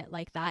looking at it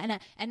like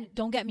that, and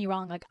don't get me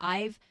wrong, like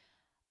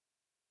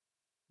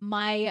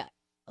my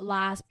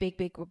last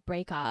big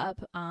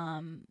breakup,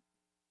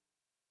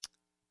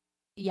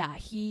 yeah,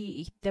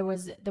 there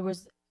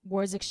was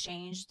words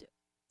exchanged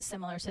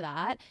similar to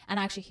that, and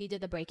actually he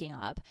did the breaking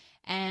up,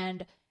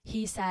 and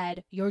he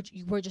said,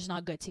 we're just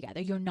not good together,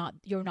 you're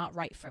not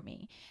right for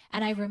me.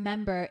 And I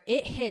remember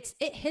it hits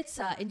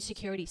a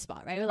insecurity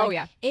spot, right? Like, oh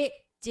yeah, it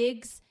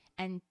digs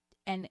and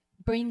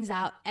brings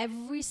out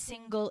every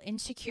single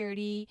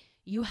insecurity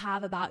you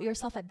have about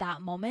yourself at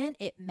that moment.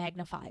 It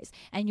magnifies,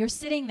 and you're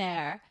sitting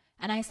there,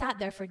 and I sat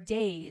there for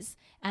days,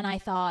 and I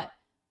thought,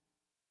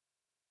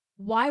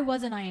 why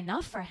wasn't I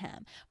enough for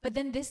him? But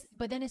then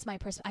it's my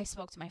person. I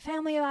spoke to my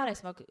family about it. I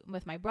spoke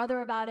with my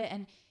brother about it,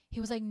 and he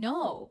was like,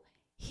 no,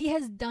 he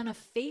has done a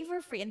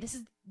favor for you. And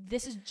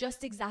this is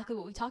just exactly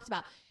what we talked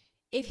about.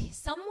 If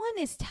someone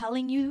is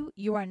telling you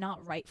you are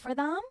not right for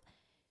them,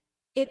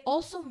 it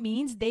also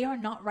means they are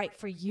not right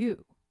for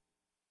you.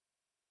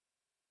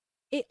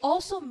 It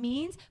also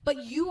means, but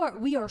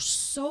we are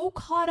so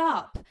caught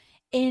up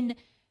in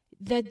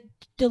the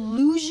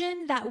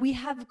delusion that we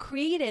have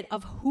created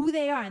of who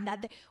they are, and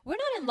that we're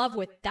not in love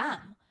with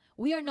them.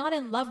 We are not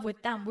in love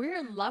with them. We're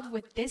in love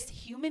with this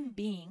human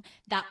being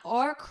that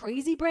our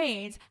crazy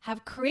brains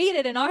have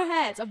created in our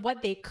heads of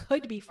what they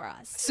could be for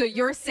us. So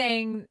you're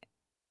saying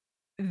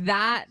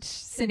that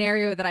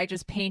scenario that I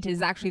just painted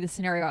is actually the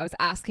scenario I was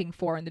asking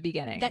for in the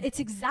beginning. That it's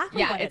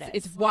exactly what it is.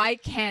 It's why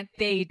can't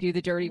they do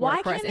the dirty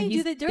work for us? Why can't they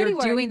do the dirty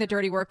work? They're doing the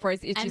dirty work for us.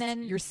 It's and just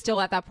then, you're still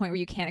at that point where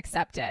you can't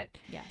accept it.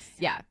 Yes.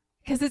 Yeah.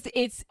 Because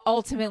it's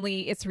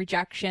ultimately it's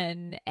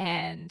rejection,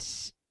 and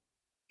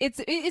it's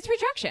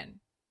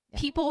rejection. Yeah.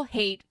 People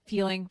hate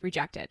feeling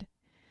rejected.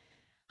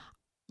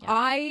 Yeah.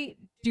 I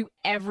do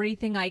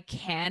everything I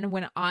can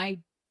when I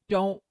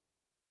don't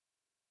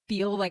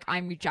feel like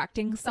I'm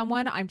rejecting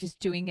someone. I'm just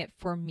doing it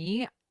for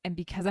me. And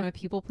because I'm a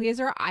people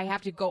pleaser, I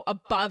have to go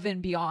above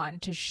and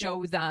beyond to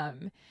show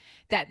them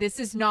that this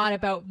is not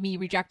about me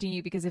rejecting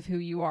you because of who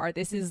you are.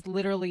 This is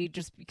literally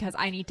just because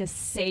I need to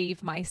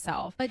save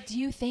myself. But do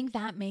you think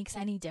that makes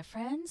any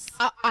difference?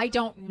 I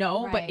don't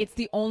know, right. But it's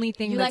the only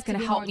thing that's going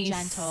to help me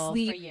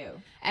sleep for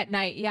you at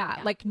night.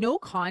 Yeah. Like no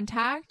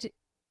contact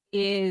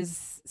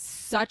is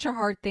such a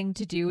hard thing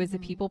to do as a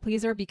people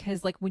pleaser,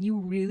 because like when you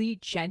really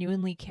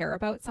genuinely care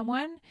about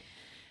someone,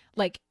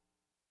 like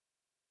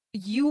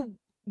you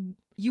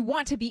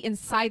want to be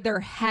inside their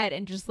head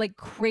and just like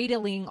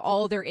cradling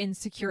all their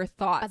insecure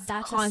thoughts. But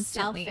that's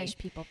constantly. A selfish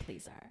people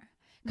pleaser.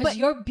 Because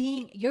you're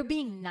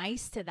being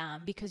nice to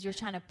them because you're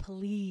trying to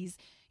please.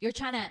 You're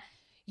trying to.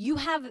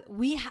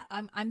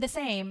 I'm the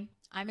same.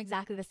 I'm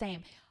exactly the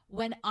same.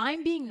 When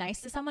I'm being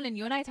nice to someone, and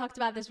you and I talked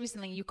about this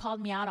recently, you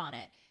called me out on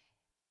it.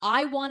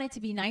 I wanted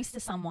to be nice to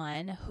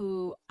someone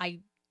who I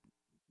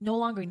no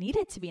longer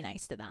needed to be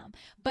nice to them.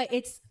 But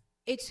it's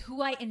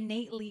who I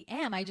innately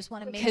am. I just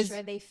want to make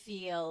sure they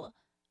feel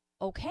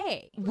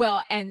okay.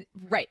 Well, and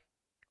right.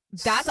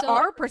 That's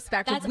our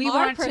perspective. We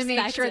want to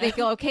make sure they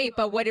feel okay.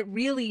 But what it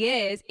really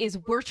is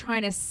we're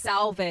trying to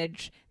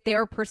salvage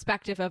their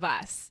perspective of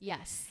us.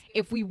 Yes.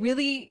 If we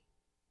really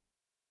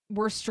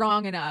were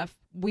strong enough,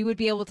 we would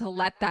be able to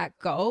let that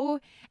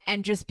go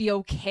and just be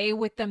okay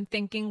with them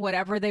thinking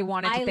whatever they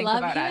wanted to think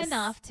about us. I love you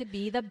enough to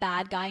be the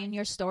bad guy in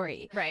your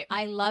story. Right.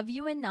 I love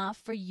you enough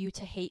for you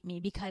to hate me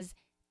because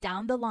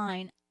down the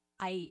line,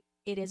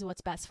 it is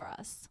what's best for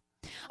us.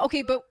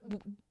 Okay, but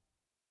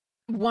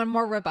one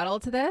more rebuttal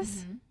to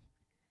this.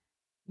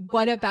 Mm-hmm.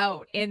 What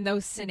about in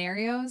those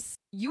scenarios?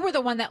 You were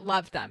the one that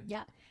loved them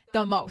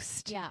the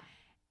most. Yeah.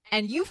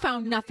 And you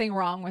found nothing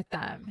wrong with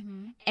them.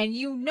 Mm-hmm. And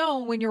you know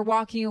when you're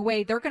walking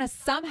away, they're going to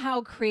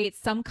somehow create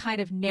some kind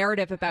of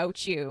narrative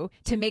about you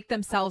to make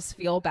themselves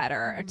feel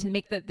better, or to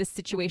make this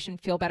situation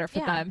feel better for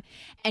them.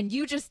 And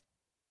you just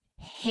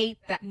hate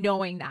that,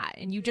 knowing that.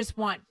 And you just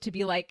want to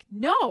be like,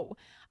 no,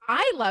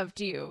 I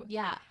loved you.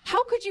 Yeah.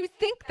 How could you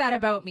think that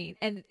about me?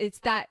 And it's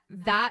that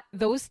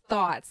those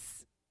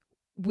thoughts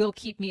will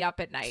keep me up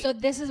at night. So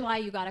this is why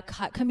you got to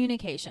cut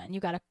communication. You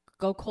got to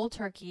go cold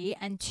turkey.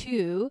 And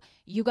 2,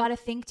 you got to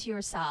think to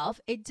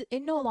yourself, it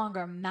no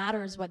longer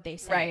matters what they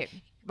say.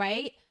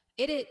 Right?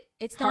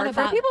 It's hard not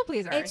about for a people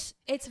pleaser.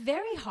 It's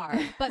very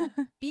hard, but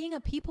being a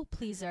people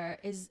pleaser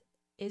is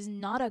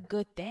not a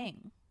good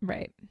thing.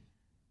 Right.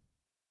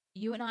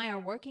 You and I are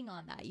working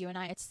on that. You and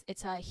I,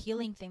 it's a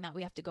healing thing that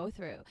we have to go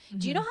through. Mm-hmm.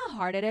 Do you know how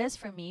hard it is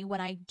for me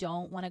when I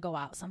don't want to go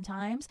out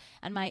sometimes?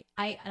 And I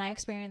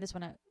experienced this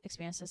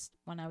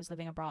when I was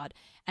living abroad,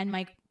 and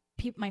my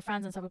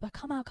friends and stuff would be like,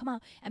 come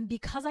out. And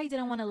because I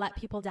didn't want to let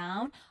people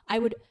down, I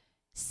would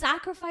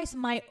sacrifice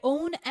my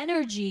own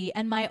energy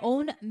and my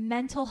own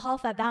mental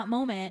health at that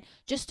moment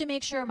just to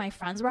make sure my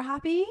friends were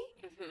happy.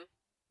 Mm-hmm.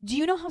 Do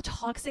you know how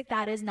toxic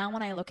that is now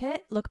when I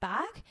look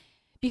back?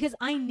 Because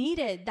I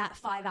needed that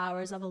 5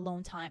 hours of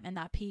alone time and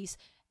that peace,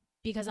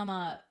 because I'm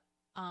an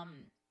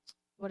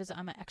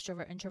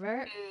extrovert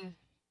introvert.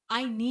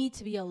 I need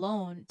to be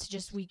alone to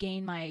just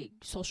regain my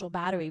social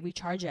battery,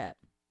 recharge it.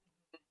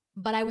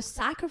 But I was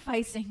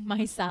sacrificing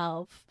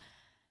myself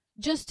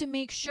just to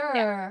make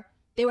sure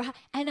they were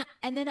and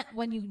then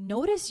when you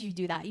notice you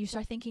do that, you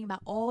start thinking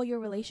about all your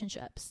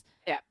relationships.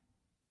 Yeah.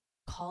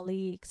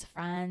 Colleagues,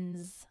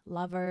 friends,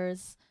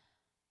 lovers.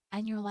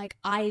 And you're like,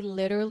 I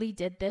literally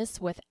did this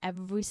with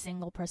every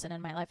single person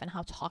in my life. And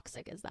how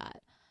toxic is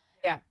that?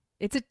 Yeah.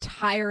 It's a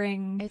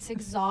tiring. It's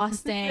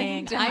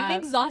exhausting. I'm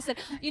exhausted.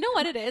 You know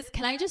what it is?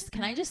 Can I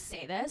just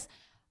say this?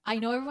 I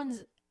know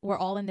we're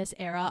all in this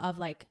era of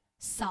like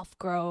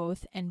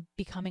self-growth and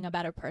becoming a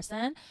better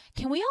person.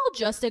 Can we all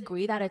just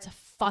agree that it's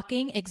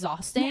fucking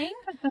exhausting?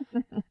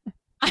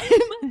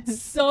 I'm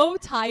so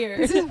tired.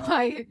 This is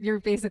why you're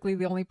basically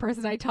the only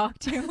person I talk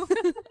to.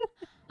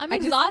 I'm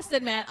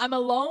exhausted, man. I'm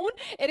alone.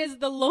 It is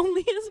the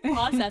loneliest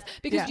process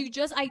because Yeah. you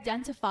just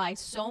identify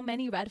so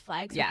many red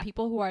flags with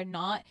people who are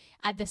not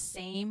at the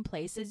same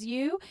place as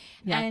you.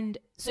 Yeah. And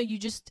so you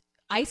just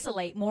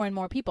isolate more and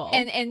more people.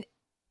 And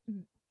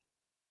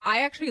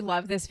I actually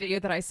love this video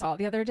that I saw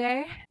the other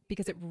day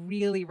because it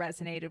really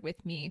resonated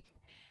with me.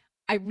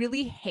 I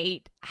really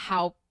hate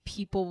how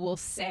people will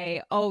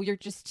say, oh, you're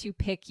just too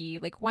picky.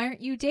 Like, why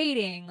aren't you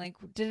dating? Like,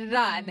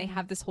 da-da-da. And they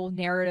have this whole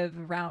narrative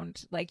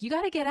around, like, you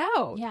got to get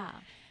out. Yeah.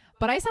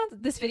 But I saw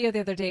this video the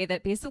other day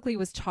that basically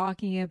was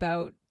talking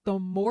about the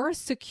more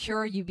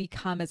secure you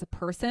become as a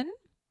person,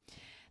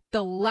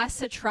 the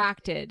less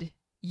attracted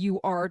you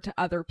are to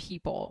other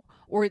people,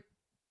 or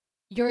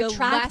You're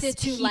attracted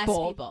to less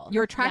people.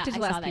 You're attracted to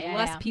I less saw that. people. Yeah,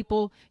 Less yeah.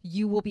 people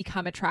you will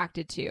become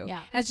attracted to.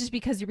 Yeah. That's just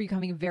because you're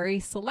becoming very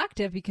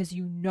selective because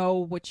you know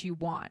what you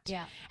want.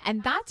 Yeah.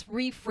 And that's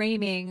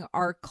reframing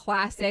our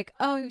classic,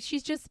 oh,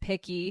 she's just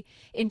picky,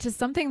 into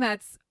something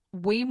that's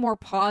way more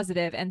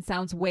positive and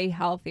sounds way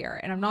healthier.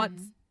 And I'm not,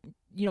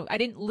 I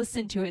didn't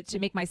listen to it to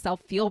make myself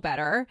feel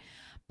better.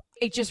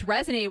 It just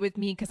resonated with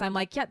me because I'm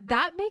like, yeah,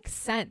 that makes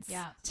sense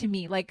to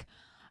me. Like,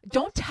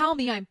 don't tell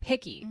me I'm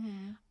picky.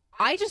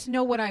 I just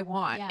know what I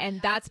want. Yeah.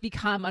 And that's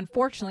become,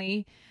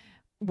 unfortunately,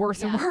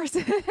 worse and worse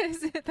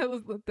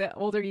the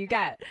older you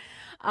get,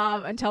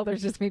 until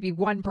there's just maybe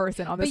one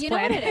person on this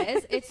planet. But you know what it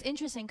is? It's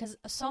interesting because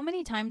so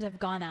many times I've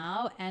gone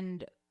out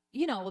and,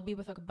 we'll be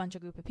with like a bunch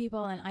of group of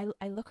people and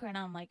I look around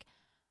and I'm like,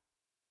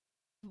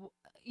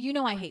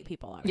 I hate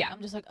people already. Yeah.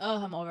 I'm just like,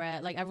 oh, I'm over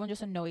it. Like everyone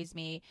just annoys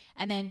me.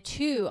 And then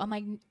two, I'm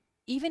like,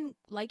 even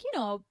like,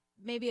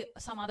 maybe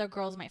some other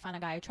girls might find a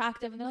guy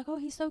attractive and they're like, oh,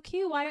 he's so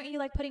cute. Why aren't you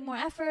like putting more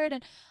effort?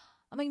 And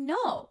I'm like,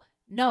 no,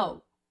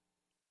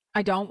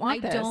 I don't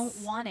want this. I don't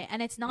want it.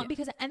 And it's not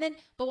because,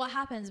 but what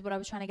happens, what I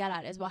was trying to get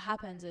at is what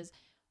happens is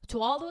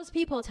to all those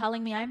people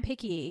telling me I'm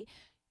picky,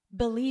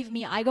 believe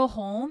me, I go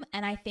home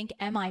and I think,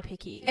 am I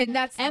picky? And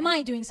am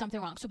I doing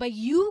something wrong? So by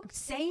you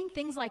saying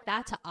things like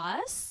that to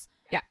us,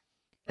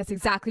 that's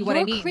exactly what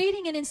I mean. You're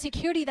creating an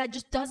insecurity that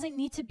just doesn't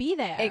need to be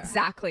there.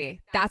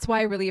 Exactly. That's why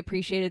I really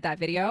appreciated that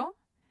video,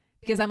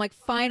 because I'm like,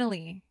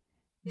 finally,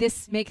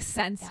 this makes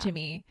sense to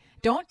me.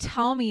 Don't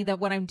tell me that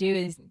what I'm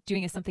doing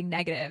is something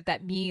negative,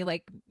 that me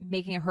like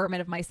making a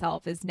hermit of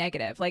myself is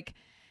negative. Like,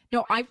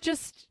 no, I've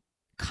just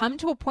come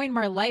to a point in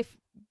my life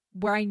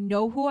where I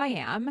know who I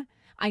am.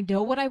 I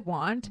know what I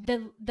want.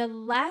 The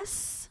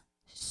less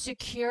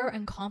secure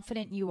and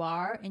confident you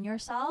are in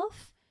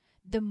yourself,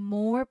 the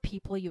more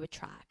people you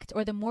attract,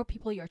 or the more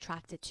people you're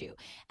attracted to.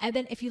 And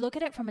then if you look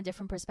at it from a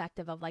different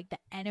perspective of like the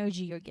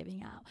energy you're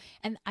giving out.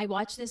 And I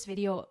watched this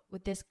video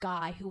with this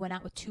guy who went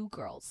out with two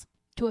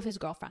of his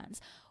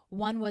girlfriends.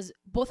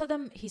 Both of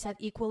them, he said,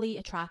 equally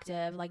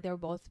attractive. Like they're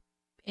both,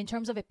 in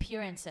terms of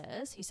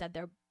appearances, he said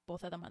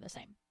both of them are the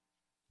same.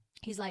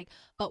 He's like,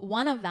 but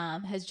one of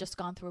them has just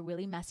gone through a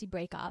really messy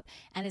breakup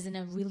and is in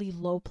a really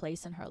low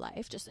place in her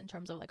life, just in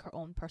terms of like her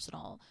own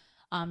personal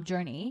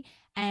journey.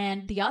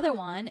 And the other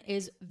one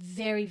is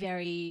very,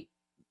 very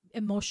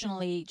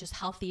emotionally just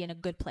healthy, in a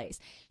good place.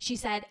 She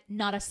said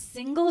not a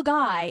single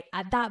guy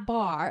at that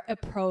bar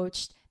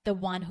approached the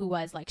one who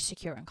was like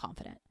secure and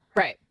confident.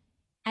 Right.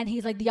 And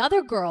he's like, the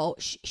other girl,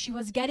 she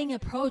was getting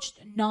approached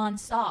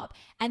nonstop.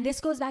 And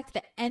this goes back to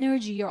the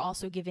energy you're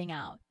also giving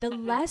out. The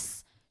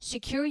less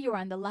secure you are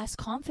and the less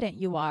confident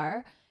you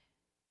are,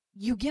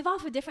 you give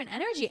off a different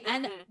energy.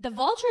 And the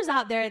vultures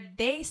out there,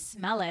 they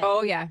smell it.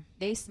 Oh, yeah.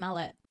 They smell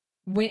it.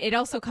 It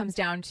also comes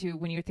down to,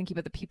 when you're thinking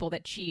about the people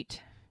that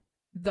cheat,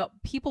 the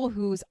people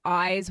whose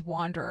eyes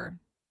wander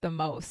the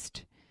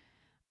most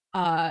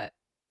are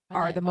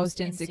the most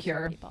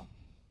insecure people.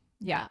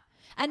 Yeah.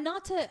 And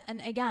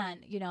again,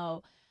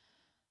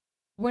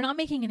 we're not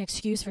making an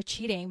excuse for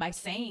cheating by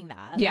saying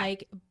that. Yeah.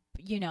 Like,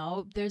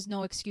 there's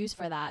no excuse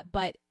for that.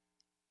 But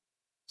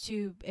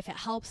if it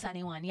helps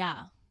anyone,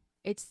 yeah.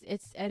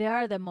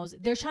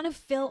 They're trying to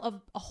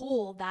fill a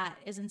hole that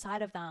is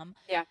inside of them.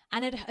 Yeah.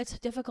 And it's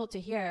difficult to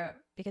hear,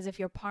 because if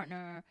your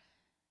partner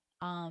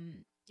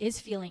is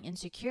feeling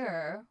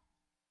insecure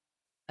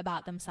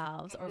about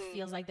themselves or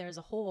feels like there's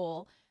a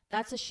hole,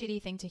 that's a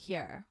shitty thing to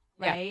hear,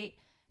 right?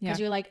 Because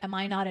you're like, am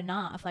I not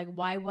enough? Like,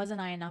 why wasn't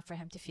I enough for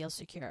him to feel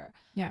secure?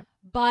 Yeah.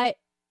 But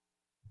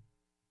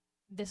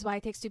this is why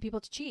it takes two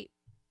people to cheat.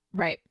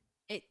 Right.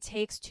 it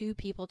takes two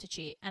people to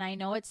cheat. And I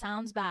know it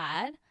sounds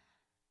bad,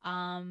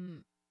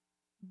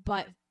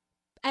 but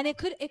and it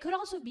could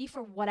also be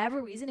for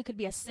whatever reason. It could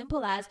be as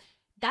simple as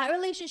that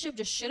relationship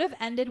just should have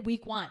ended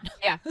week 1.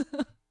 Yeah.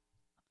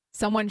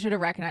 Someone should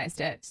have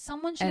recognized it.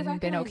 Someone should have and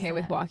been okay recognized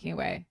with it. walking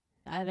away.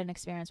 I had an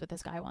experience with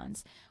this guy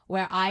once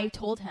where I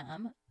told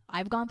him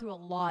I've gone through a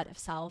lot of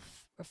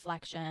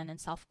self-reflection and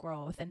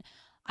self-growth, and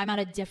I'm at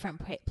a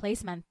different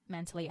place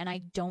mentally, and I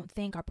don't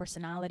think our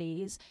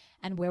personalities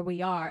and where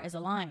we are is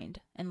aligned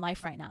in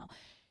life right now.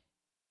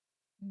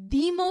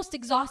 The most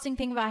exhausting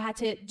thing that I had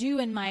to do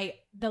in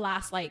the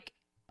last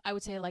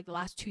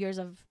 2 years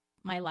of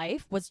my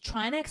life was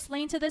trying to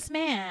explain to this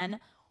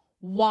man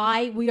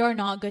why we are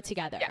not good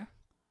together. Yeah.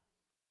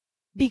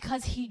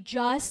 Because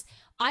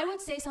I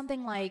would say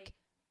something like,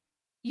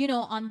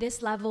 on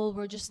this level,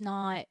 we're just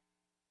not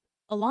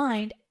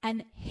aligned.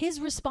 And his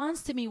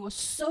response to me was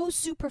so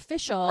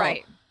superficial.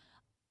 Right.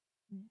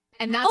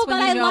 And that's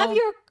when I love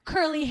your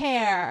curly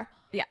hair.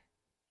 Yeah.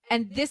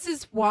 And this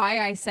is why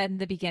I said in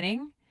the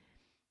beginning,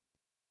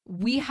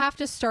 we have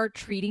to start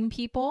treating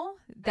people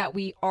that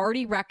we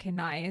already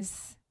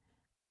recognize,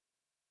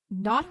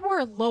 not who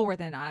are lower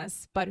than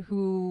us, but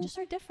who just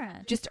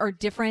are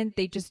different.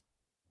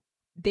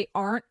 They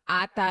aren't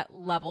at that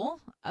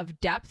level of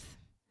depth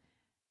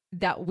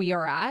that we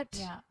are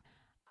at.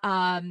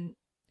 Yeah.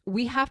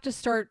 We have to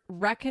start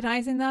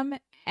recognizing them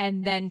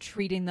and then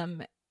treating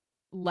them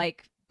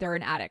like they're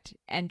an addict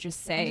and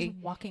just say, just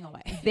walking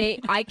away.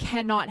 I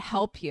cannot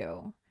help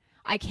you.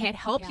 I can't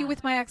help you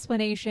with my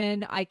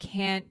explanation. I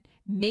can't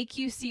make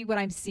you see what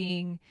I'm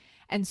seeing.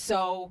 And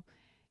so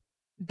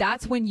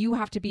that's when you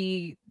have to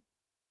be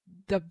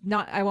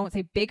I won't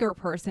say bigger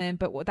person,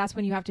 but that's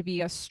when you have to be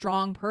a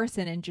strong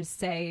person and just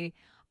say,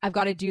 I've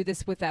got to do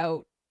this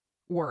without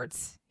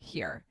words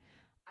here.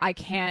 I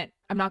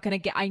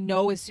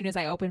know as soon as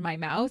I open my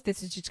mouth,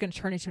 this is just going to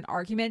turn into an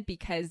argument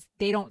because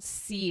they don't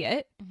see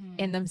it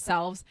in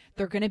themselves.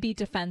 They're going to be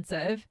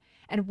defensive.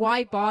 And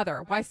why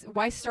bother?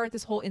 Why start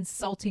this whole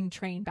insulting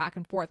train back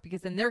and forth?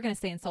 Because then they're going to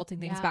say insulting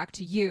things back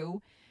to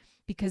you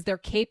because they're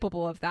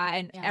capable of that.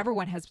 And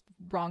everyone has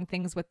wrong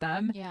things with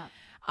them. Yeah.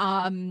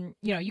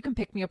 You can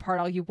pick me apart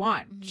all you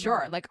want.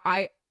 Sure. Like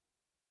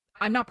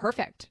I'm not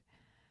perfect,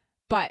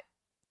 but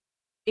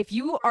if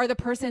you are the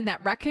person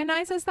that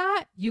recognizes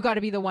that, you got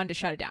to be the one to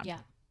shut it down. Yeah.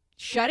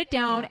 Shut it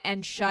down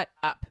and shut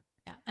up.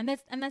 Yeah. And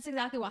that's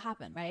exactly what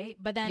happened. Right.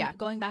 But then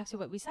going back to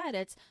what we said,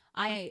 it's,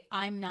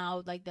 I'm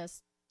now like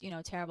this,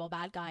 terrible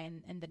bad guy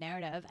in the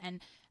narrative.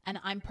 And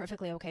I'm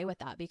perfectly okay with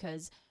that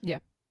because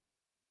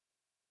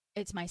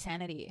it's my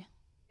sanity.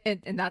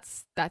 And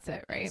that's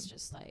it. Right. It's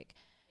just like,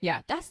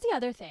 yeah, that's the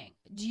other thing.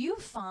 Do you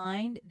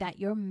find that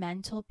your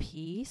mental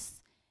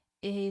peace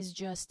is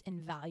just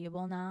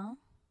invaluable now?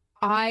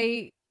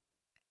 I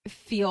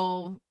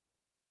feel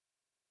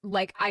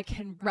like I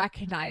can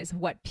recognize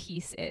what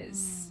peace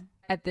is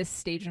at this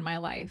stage in my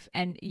life.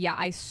 And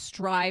I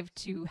strive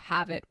to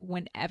have it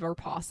whenever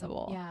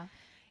possible. Yeah.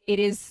 It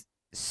is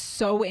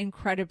so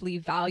incredibly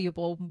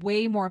valuable,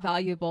 way more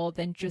valuable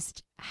than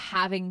just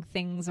having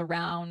things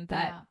around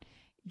that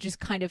just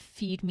kind of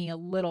feed me a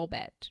little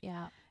bit.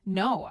 Yeah.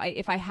 No,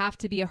 if I have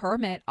to be a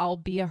hermit, I'll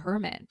be a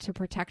hermit to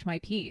protect my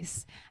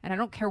peace. And I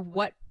don't care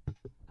what,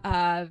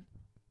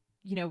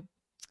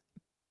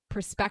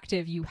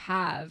 perspective you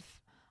have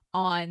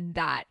on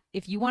that.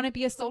 If you want to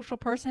be a social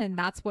person and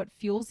that's what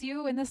fuels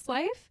you in this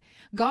life,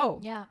 go.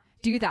 Yeah.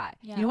 Do that.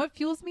 Yeah. You know what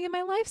fuels me in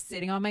my life?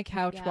 Sitting on my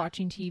couch,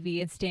 watching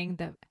TV and staying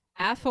the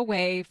F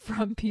away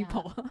from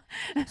people.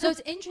 Yeah. So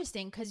it's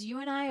interesting because you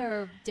and I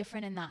are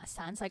different in that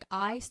sense. Like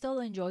I still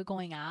enjoy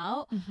going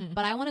out,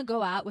 but I want to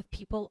go out with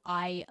people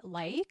I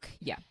like.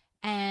 Yeah.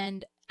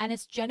 And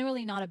it's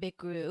generally not a big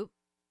group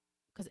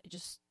because it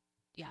just,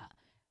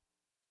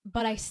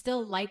 but I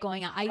still like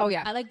going out.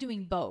 I like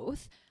doing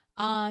both.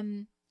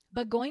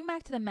 But going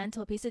back to the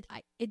mental piece, it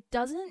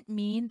doesn't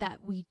mean that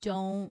we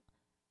don't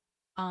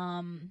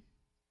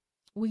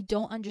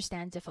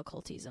understand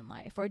difficulties in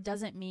life, or it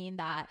doesn't mean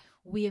that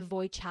we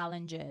avoid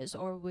challenges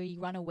or we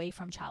run away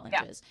from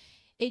challenges.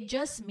 It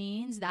just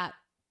means that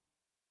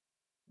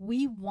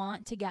we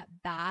want to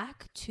get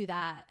back to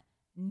that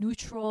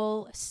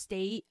neutral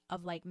state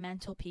of like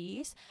mental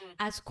peace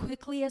as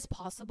quickly as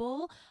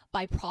possible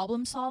by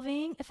problem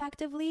solving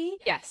effectively.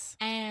 Yes.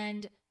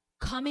 And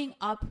coming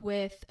up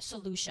with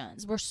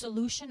solutions. We're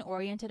solution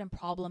oriented and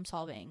problem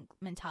solving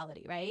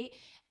mentality, right?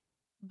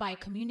 By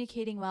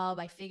communicating well,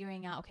 by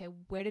figuring out, okay,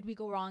 where did we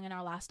go wrong in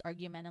our last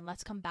argument? And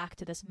let's come back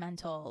to this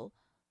mental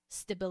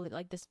stability,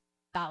 like this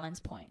balance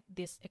point,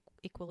 this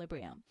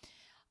equilibrium.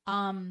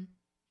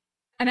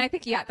 And I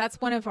think,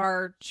 that's one of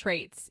our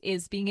traits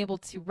is being able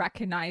to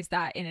recognize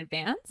that in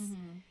advance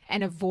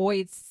and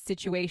avoid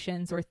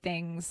situations or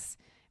things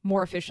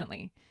more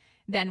efficiently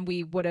than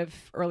we would have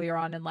earlier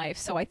on in life.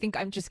 So I think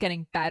I'm just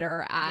getting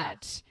better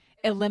at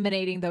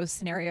eliminating those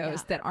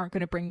scenarios that aren't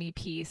going to bring me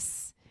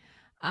peace.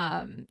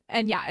 And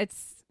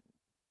it's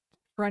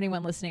for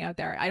anyone listening out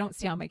there, I don't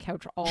stay on my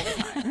couch all the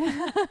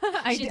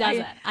time. She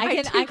doesn't. I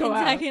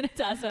can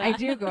attest to that. I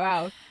do go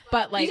out.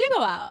 But like, you do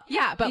go out.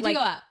 yeah, but You do like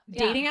go out.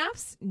 Yeah. dating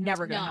apps,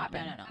 never gonna No,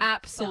 happen. no.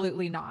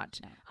 Absolutely not.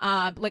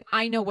 No. Like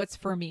I know what's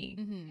for me,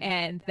 Mhm.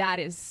 and that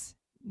is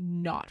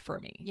not for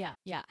me. Yeah.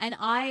 And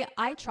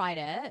I tried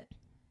it,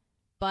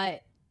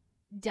 but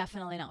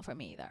definitely not for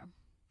me either.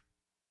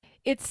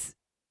 It's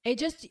It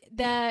just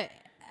that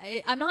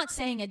I'm not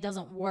saying it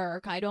doesn't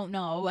work. I don't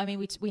know. I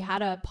mean, we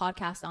had a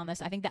podcast on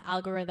this. I think the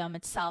algorithm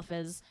itself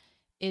is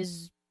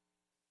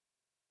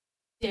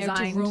there to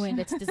Designed. ruin.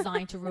 It's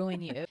designed to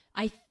ruin you.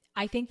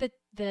 I think that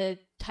the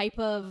type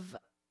of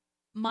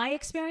my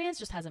experience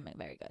just hasn't been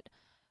very good.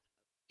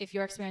 If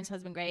your experience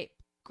has been great,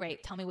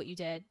 great. Tell me what you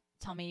did.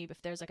 Tell me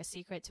if there's like a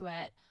secret to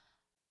it.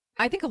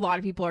 I think a lot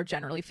of people are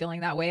generally feeling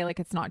that way. Like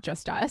it's not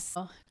just us.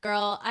 Oh,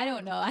 girl, I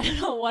don't know. I don't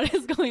know what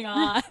is going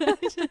on.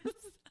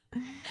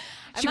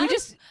 I'm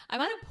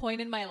at a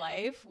point in my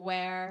life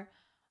where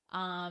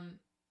I'm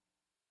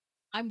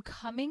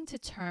coming to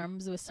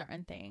terms with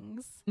certain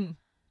things. Isn't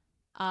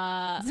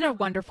it a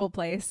wonderful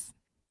place?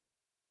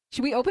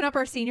 Should we open up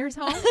our seniors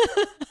home?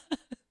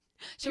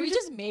 Should we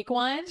just make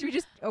one? Should we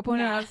just open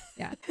it up?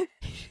 Yeah.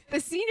 The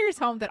seniors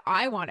home that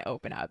I want to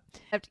open up,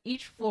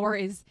 each floor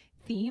is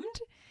themed.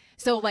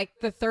 So like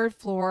the third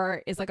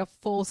floor is like a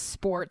full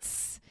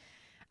sports,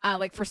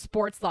 like for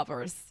sports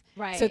lovers.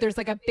 Right. So there's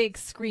like a big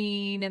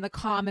screen in the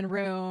common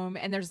room,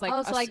 and there's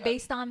like so like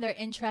based on their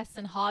interests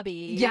and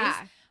hobbies. Yeah.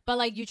 But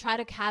like you try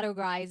to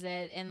categorize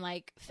it and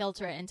like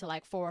filter it into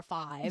like 4 or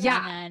 5. Yeah.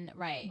 And then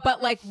right.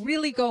 But like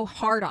really go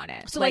hard on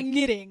it. So like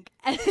knitting.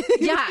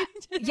 Yeah.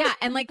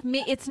 And like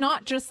it's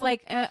not just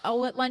like at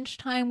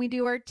lunchtime we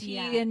do our tea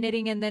and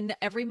knitting, and then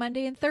every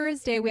Monday and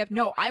Thursday we have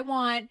I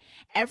want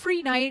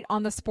every night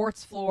on the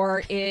sports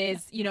floor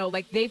is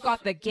like they've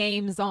got the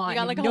games on. You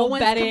got, like, no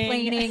one's betting.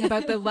 complaining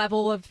about the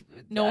level of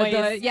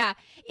noise.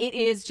 It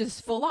is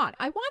just full on.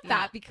 I want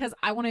that because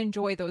I want to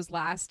enjoy those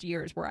last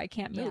years where I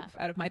can't move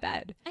out of my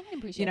bed. I can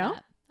appreciate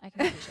that. I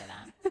can appreciate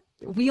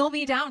that. Wheel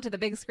me down to the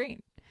big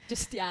screen.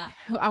 Just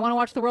I want to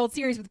watch the World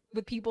Series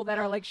with people that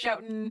are like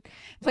shouting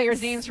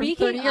players' names from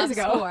 30 years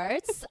Speaking ago. of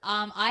sports,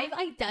 I've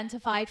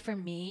identified for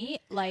me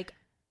like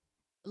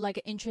an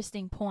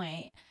interesting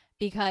point,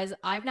 because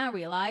I've now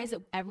realized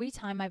that every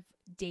time I've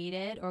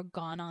dated or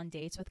gone on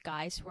dates with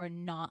guys who are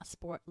not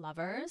sport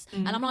lovers,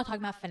 and I'm not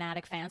talking about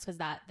fanatic fans because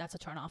that's a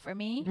turn off for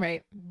me.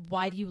 Right.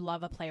 Why do you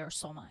love a player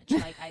so much?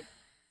 Like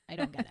I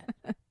don't get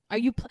it. Are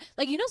you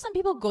like some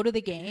people go to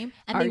the game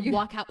and they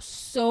walk out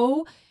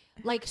so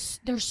like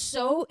they're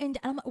so into.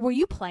 Were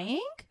you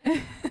playing?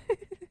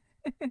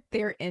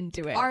 They're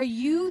into it. Are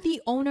you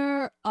the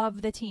owner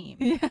of the team?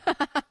 Yeah.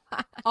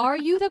 Are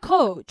you the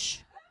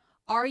coach?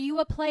 Are you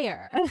a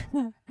player?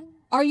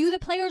 Are you the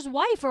player's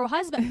wife or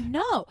husband?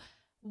 No.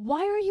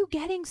 Why are you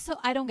getting so?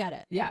 I don't get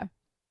it. Yeah.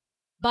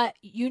 But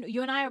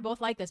you and I are both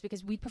like this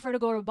because we prefer to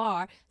go to a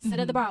bar, sit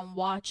at the bar and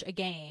watch a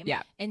game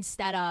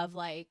instead of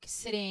like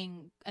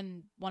sitting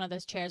in one of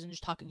those chairs and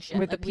just talking shit.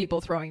 With like the people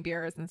throwing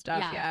beers and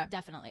stuff. Yeah,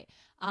 definitely.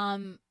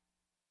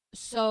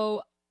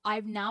 So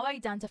I've now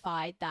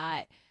identified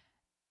that,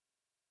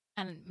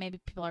 and maybe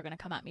people are going to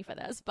come at me for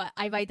this, but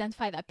I've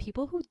identified that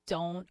people who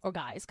don't, or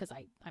guys, because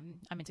I'm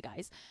into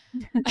guys,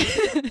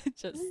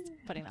 just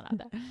putting that out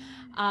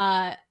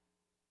there.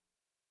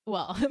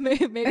 Well,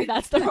 maybe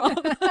that's the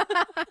problem.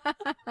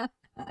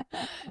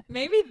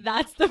 Maybe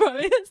that's the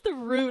problem. That's the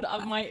root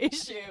of my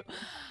issue.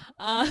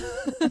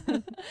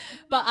 But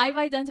I've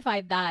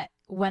identified that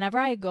whenever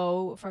I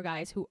go for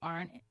guys who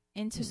aren't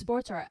into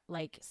sports or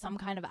like some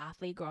kind of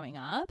athlete growing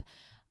up,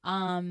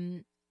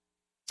 I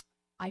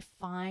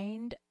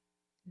find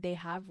they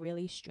have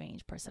really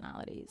strange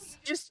personalities.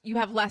 Just you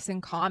have less in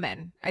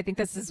common. I think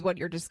this is what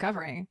you're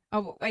discovering.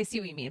 Oh, I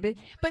see what you mean.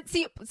 But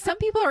see, some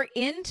people are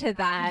into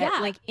that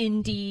like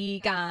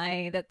indie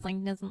guy that's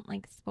like doesn't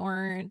like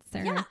sports.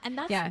 Or, and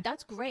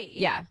that's great.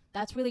 Yeah,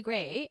 that's really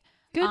great.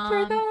 Good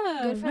for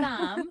them. Good for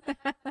them.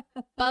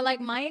 But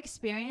like my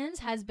experience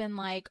has been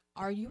like,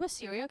 are you a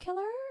serial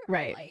killer?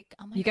 Right. Like,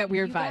 I'm like, you get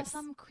weird vibes. Got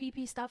some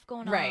creepy stuff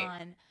going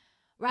on.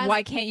 Whereas,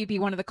 why can't you be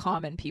one of the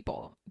common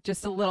people?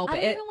 Just a little bit.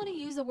 I don't even want to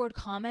use the word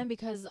common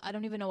because I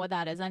don't even know what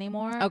that is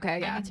anymore.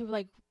 Okay, yeah. I need to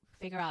like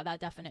figure out that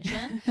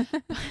definition.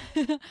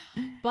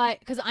 But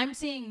because I'm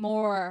seeing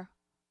more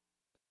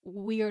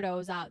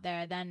weirdos out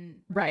there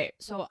than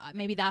so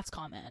maybe that's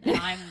common,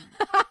 and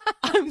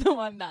I'm the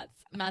one that's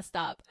messed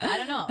up. I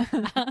don't know.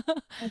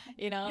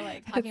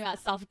 Like talking about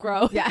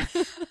self-growth. Yeah.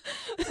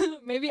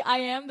 Maybe I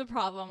am the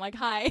problem. Like,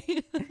 hi.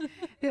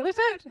 The other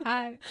side.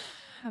 Hi.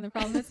 The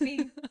problem is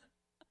me.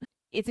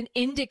 It's an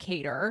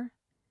indicator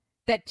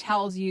that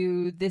tells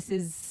you this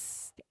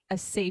is a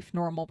safe,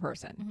 normal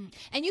person. Mm-hmm.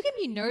 And you can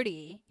be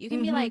nerdy. You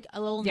can be like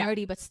a little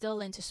nerdy, but still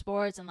into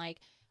sports. And like,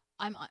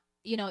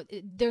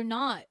 they're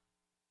not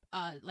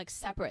like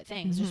separate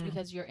things. Just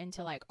because you're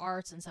into like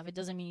arts and stuff, it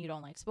doesn't mean you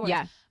don't like sports.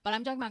 Yeah. But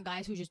I'm talking about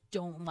guys who just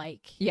don't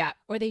like,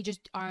 or they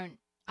just aren't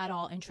at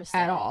all interested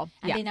at all.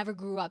 And they never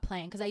grew up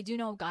playing. Because I do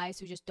know guys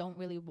who just don't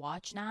really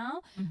watch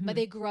now, but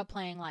they grew up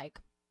playing like,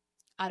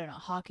 I don't know,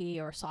 hockey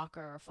or soccer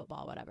or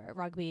football, whatever,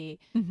 rugby.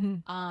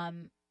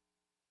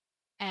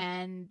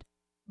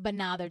 But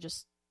now they're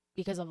just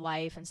because of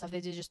life and stuff.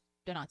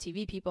 They're not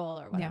TV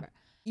people or whatever.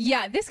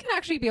 Yeah, this can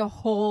actually be a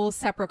whole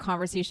separate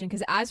conversation,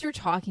 because as you're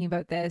talking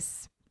about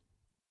this,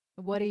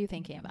 what are you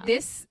thinking about?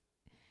 This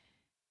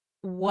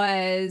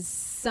was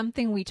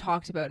something we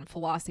talked about in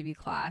philosophy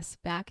class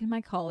back in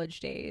my college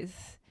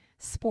days.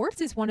 Sports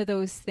is one of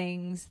those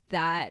things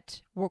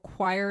that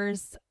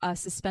requires a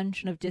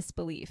suspension of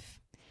disbelief.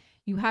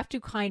 You have to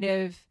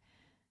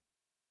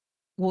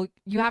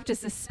you have to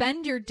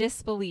suspend your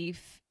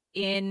disbelief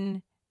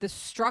in the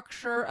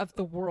structure of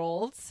the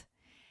world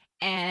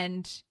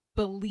and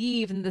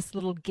believe in this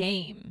little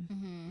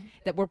game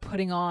that we're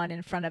putting on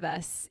in front of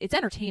us. It's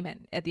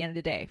entertainment at the end of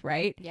the day,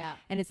 right? Yeah.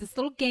 And it's this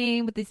little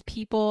game with these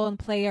people and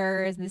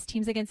players, and this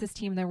team's against this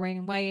team, and they're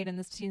wearing white, and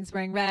this team's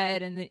wearing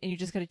red, and you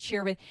just got to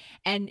cheer with.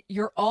 And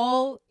you're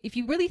all, if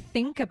you really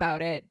think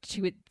about it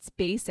to its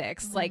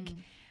basics, like,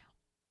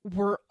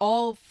 we're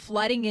all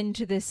flooding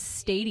into this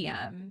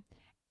stadium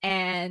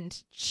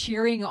and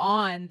cheering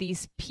on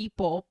these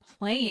people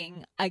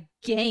playing a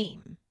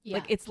game. Yeah.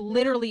 Like, it's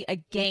literally a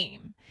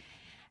game.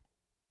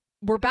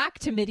 We're back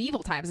to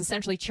medieval times,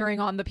 essentially cheering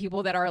on the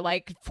people that are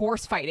like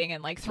force fighting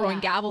and like throwing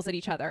gavels at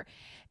each other.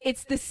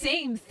 It's the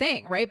same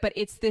thing, right? But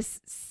it's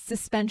this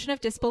suspension of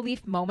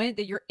disbelief moment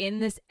that you're in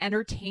this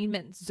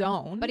entertainment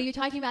zone. But are you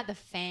talking about the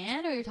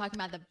fan, or you're talking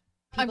about the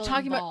people I'm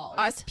talking involved?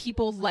 about us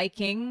people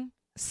liking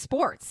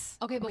sports.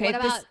 Okay, but what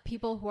about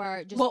people who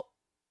are just...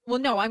 Well,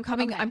 no, I'm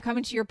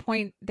coming to your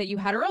point that you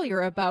had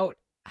earlier about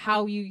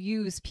how you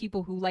use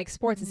people who like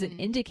sports as an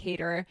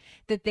indicator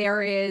that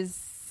there is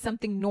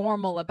something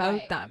normal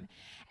about them.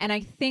 And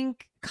I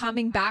think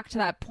coming back to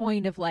that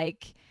point of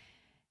like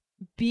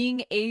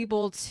being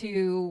able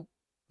to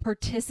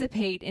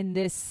participate in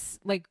this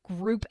like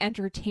group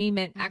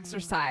entertainment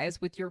exercise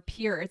with your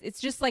peers,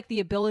 it's just like the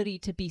ability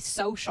to be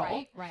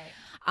social. Right.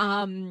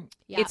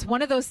 It's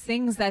one of those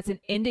things that's an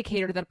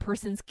indicator that a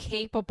person's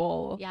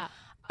capable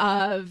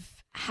of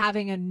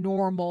having a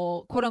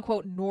normal, quote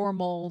unquote,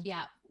 normal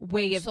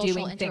way of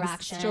social doing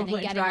things, social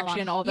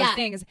interaction, all those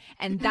things.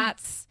 And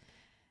that's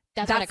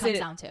what it comes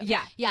down to.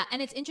 Yeah. Yeah.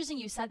 And it's interesting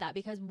you said that,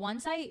 because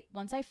once I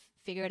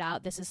figured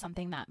out this is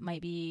something that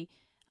might be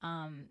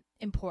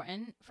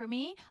important for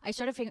me, I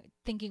started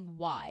thinking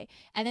why.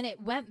 And then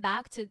it went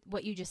back to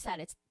what you just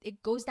said.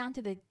 It goes down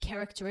to the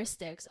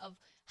characteristics of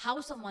how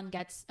someone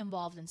gets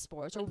involved in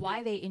sports or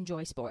why they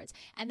enjoy sports.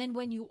 And then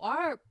when you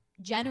are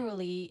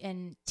generally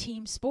in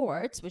team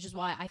sports, which is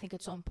why I think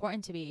it's so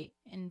important to be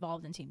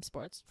involved in team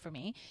sports for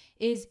me,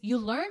 is you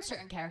learn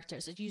certain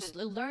characters, you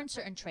learn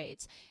certain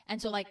traits.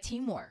 And so like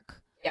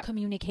teamwork,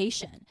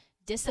 communication,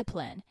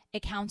 discipline,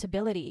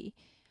 accountability,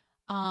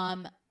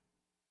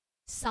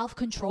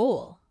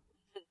 self-control,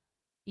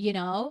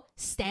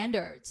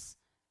 standards,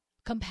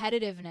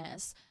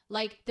 competitiveness,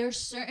 like there's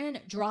certain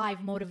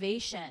drive,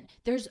 motivation,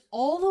 there's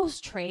all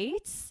those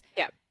traits.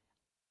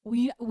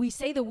 We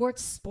say the word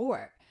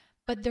sport,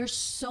 but there's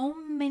so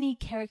many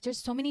characters,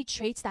 so many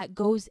traits that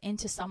goes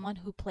into someone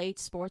who played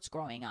sports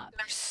growing up.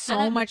 There's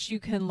so much you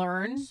can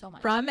learn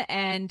from,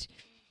 and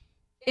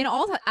in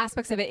all the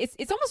aspects of it,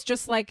 it's almost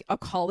just like a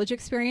college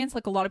experience.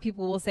 Like a lot of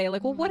people will say,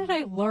 like, well, what did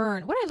I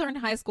learn? What did I learn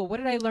in high school? What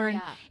did I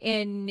learn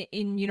in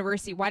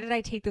university? Why did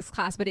I take this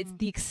class? But it's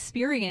the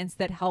experience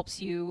that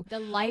helps you, the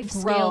life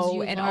grow skills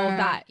you and learn. all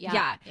that.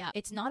 Yeah.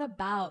 It's not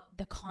about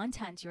the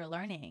content you're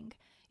learning.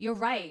 You're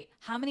right.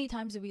 How many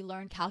times do we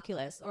learn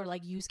calculus or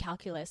like use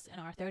calculus in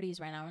our 30s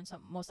right now in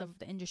most of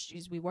the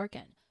industries we work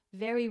in?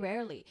 Very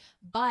rarely.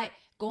 But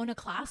going to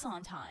class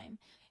on time,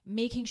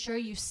 making sure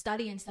you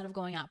study instead of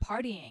going out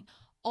partying,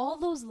 all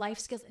those life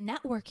skills,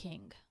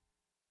 networking,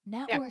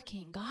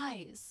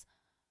 guys.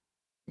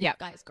 Yeah.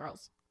 Guys,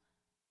 girls.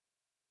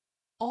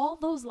 All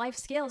those life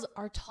skills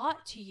are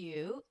taught to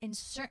you in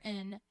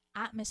certain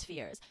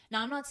atmospheres.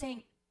 Now, I'm not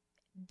saying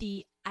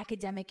the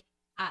academic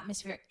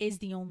atmosphere is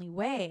the only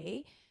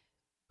way,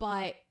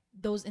 but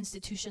those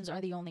institutions are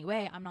the only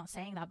way. I'm not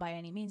saying that by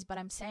any means, but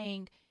I'm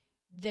saying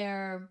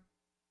they're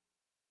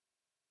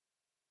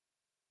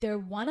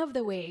one of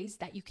the ways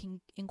that you can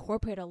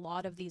incorporate a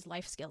lot of these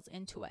life skills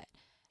into it.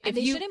 And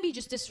they shouldn't be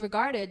just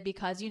disregarded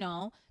because,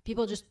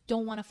 people just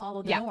don't want to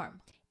follow the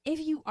norm. If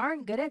you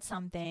aren't good at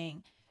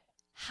something,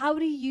 how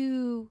do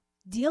you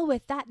deal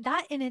with that?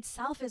 That in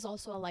itself is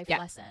also a life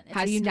lesson. It's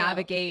how do you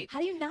navigate? How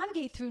do you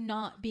navigate through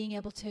not being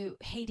able to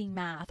hating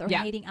math or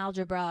hating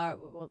algebra?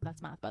 Well,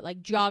 that's math, but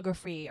like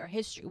geography or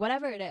history,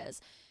 whatever it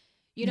is.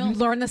 You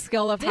learn the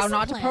skill of how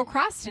not to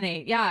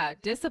procrastinate. Yeah.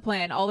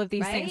 Discipline, all of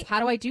these things. How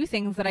do I do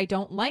things that I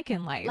don't like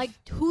in life? Like,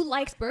 who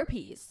likes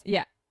burpees?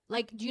 Yeah.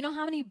 Like, do you know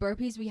how many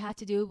burpees we had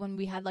to do when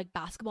we had like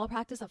basketball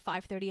practice at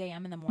 5:30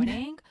 a.m. in the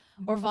morning?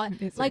 Or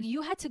like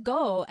you had to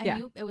go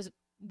and it was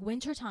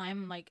winter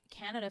time, like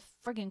Canada,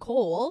 friggin'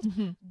 cold,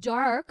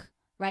 dark,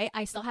 right?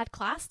 I still had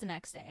class the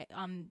next day,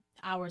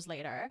 hours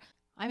later.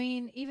 I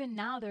mean, even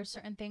now there's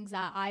certain things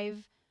that I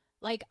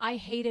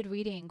hated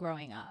reading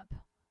growing up.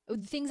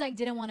 Things I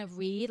didn't want to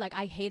read, like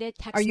I hated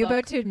textbooks. Are you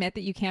about to admit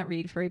that you can't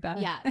read, Fariba?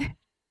 Yeah.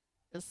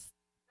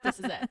 This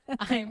is it.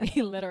 I'm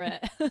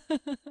illiterate.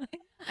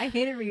 I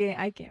hated reading.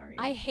 I can't read.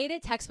 I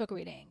hated textbook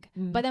reading.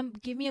 But then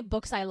give me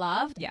books I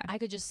loved. Yeah. I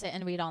could just sit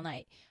and read all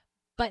night.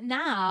 But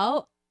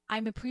now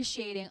I'm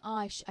appreciating,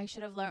 I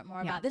should have learned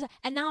more about this.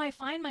 And now I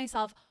find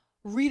myself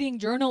reading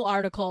journal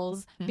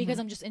articles because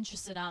I'm just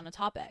interested on a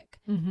topic.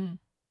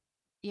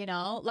 You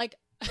know, like,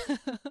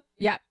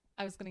 yeah.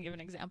 I was going to give an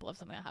example of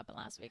something that happened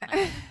last week.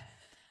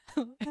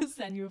 I'll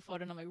send you a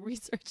photo and I'm like,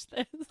 research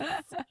this.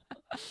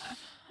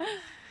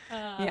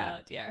 Yeah.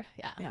 Oh, dear.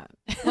 Yeah. Yeah.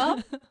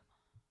 Well,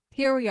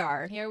 here we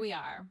are. Here we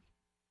are.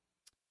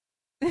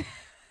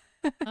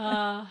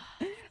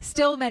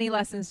 Still many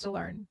lessons to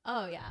learn.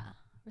 Oh, yeah.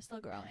 We're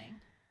still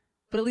growing.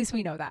 But at least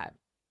we know that,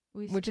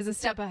 We which is a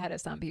step ahead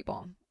of some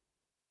people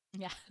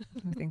Yeah.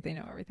 who think they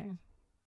know everything.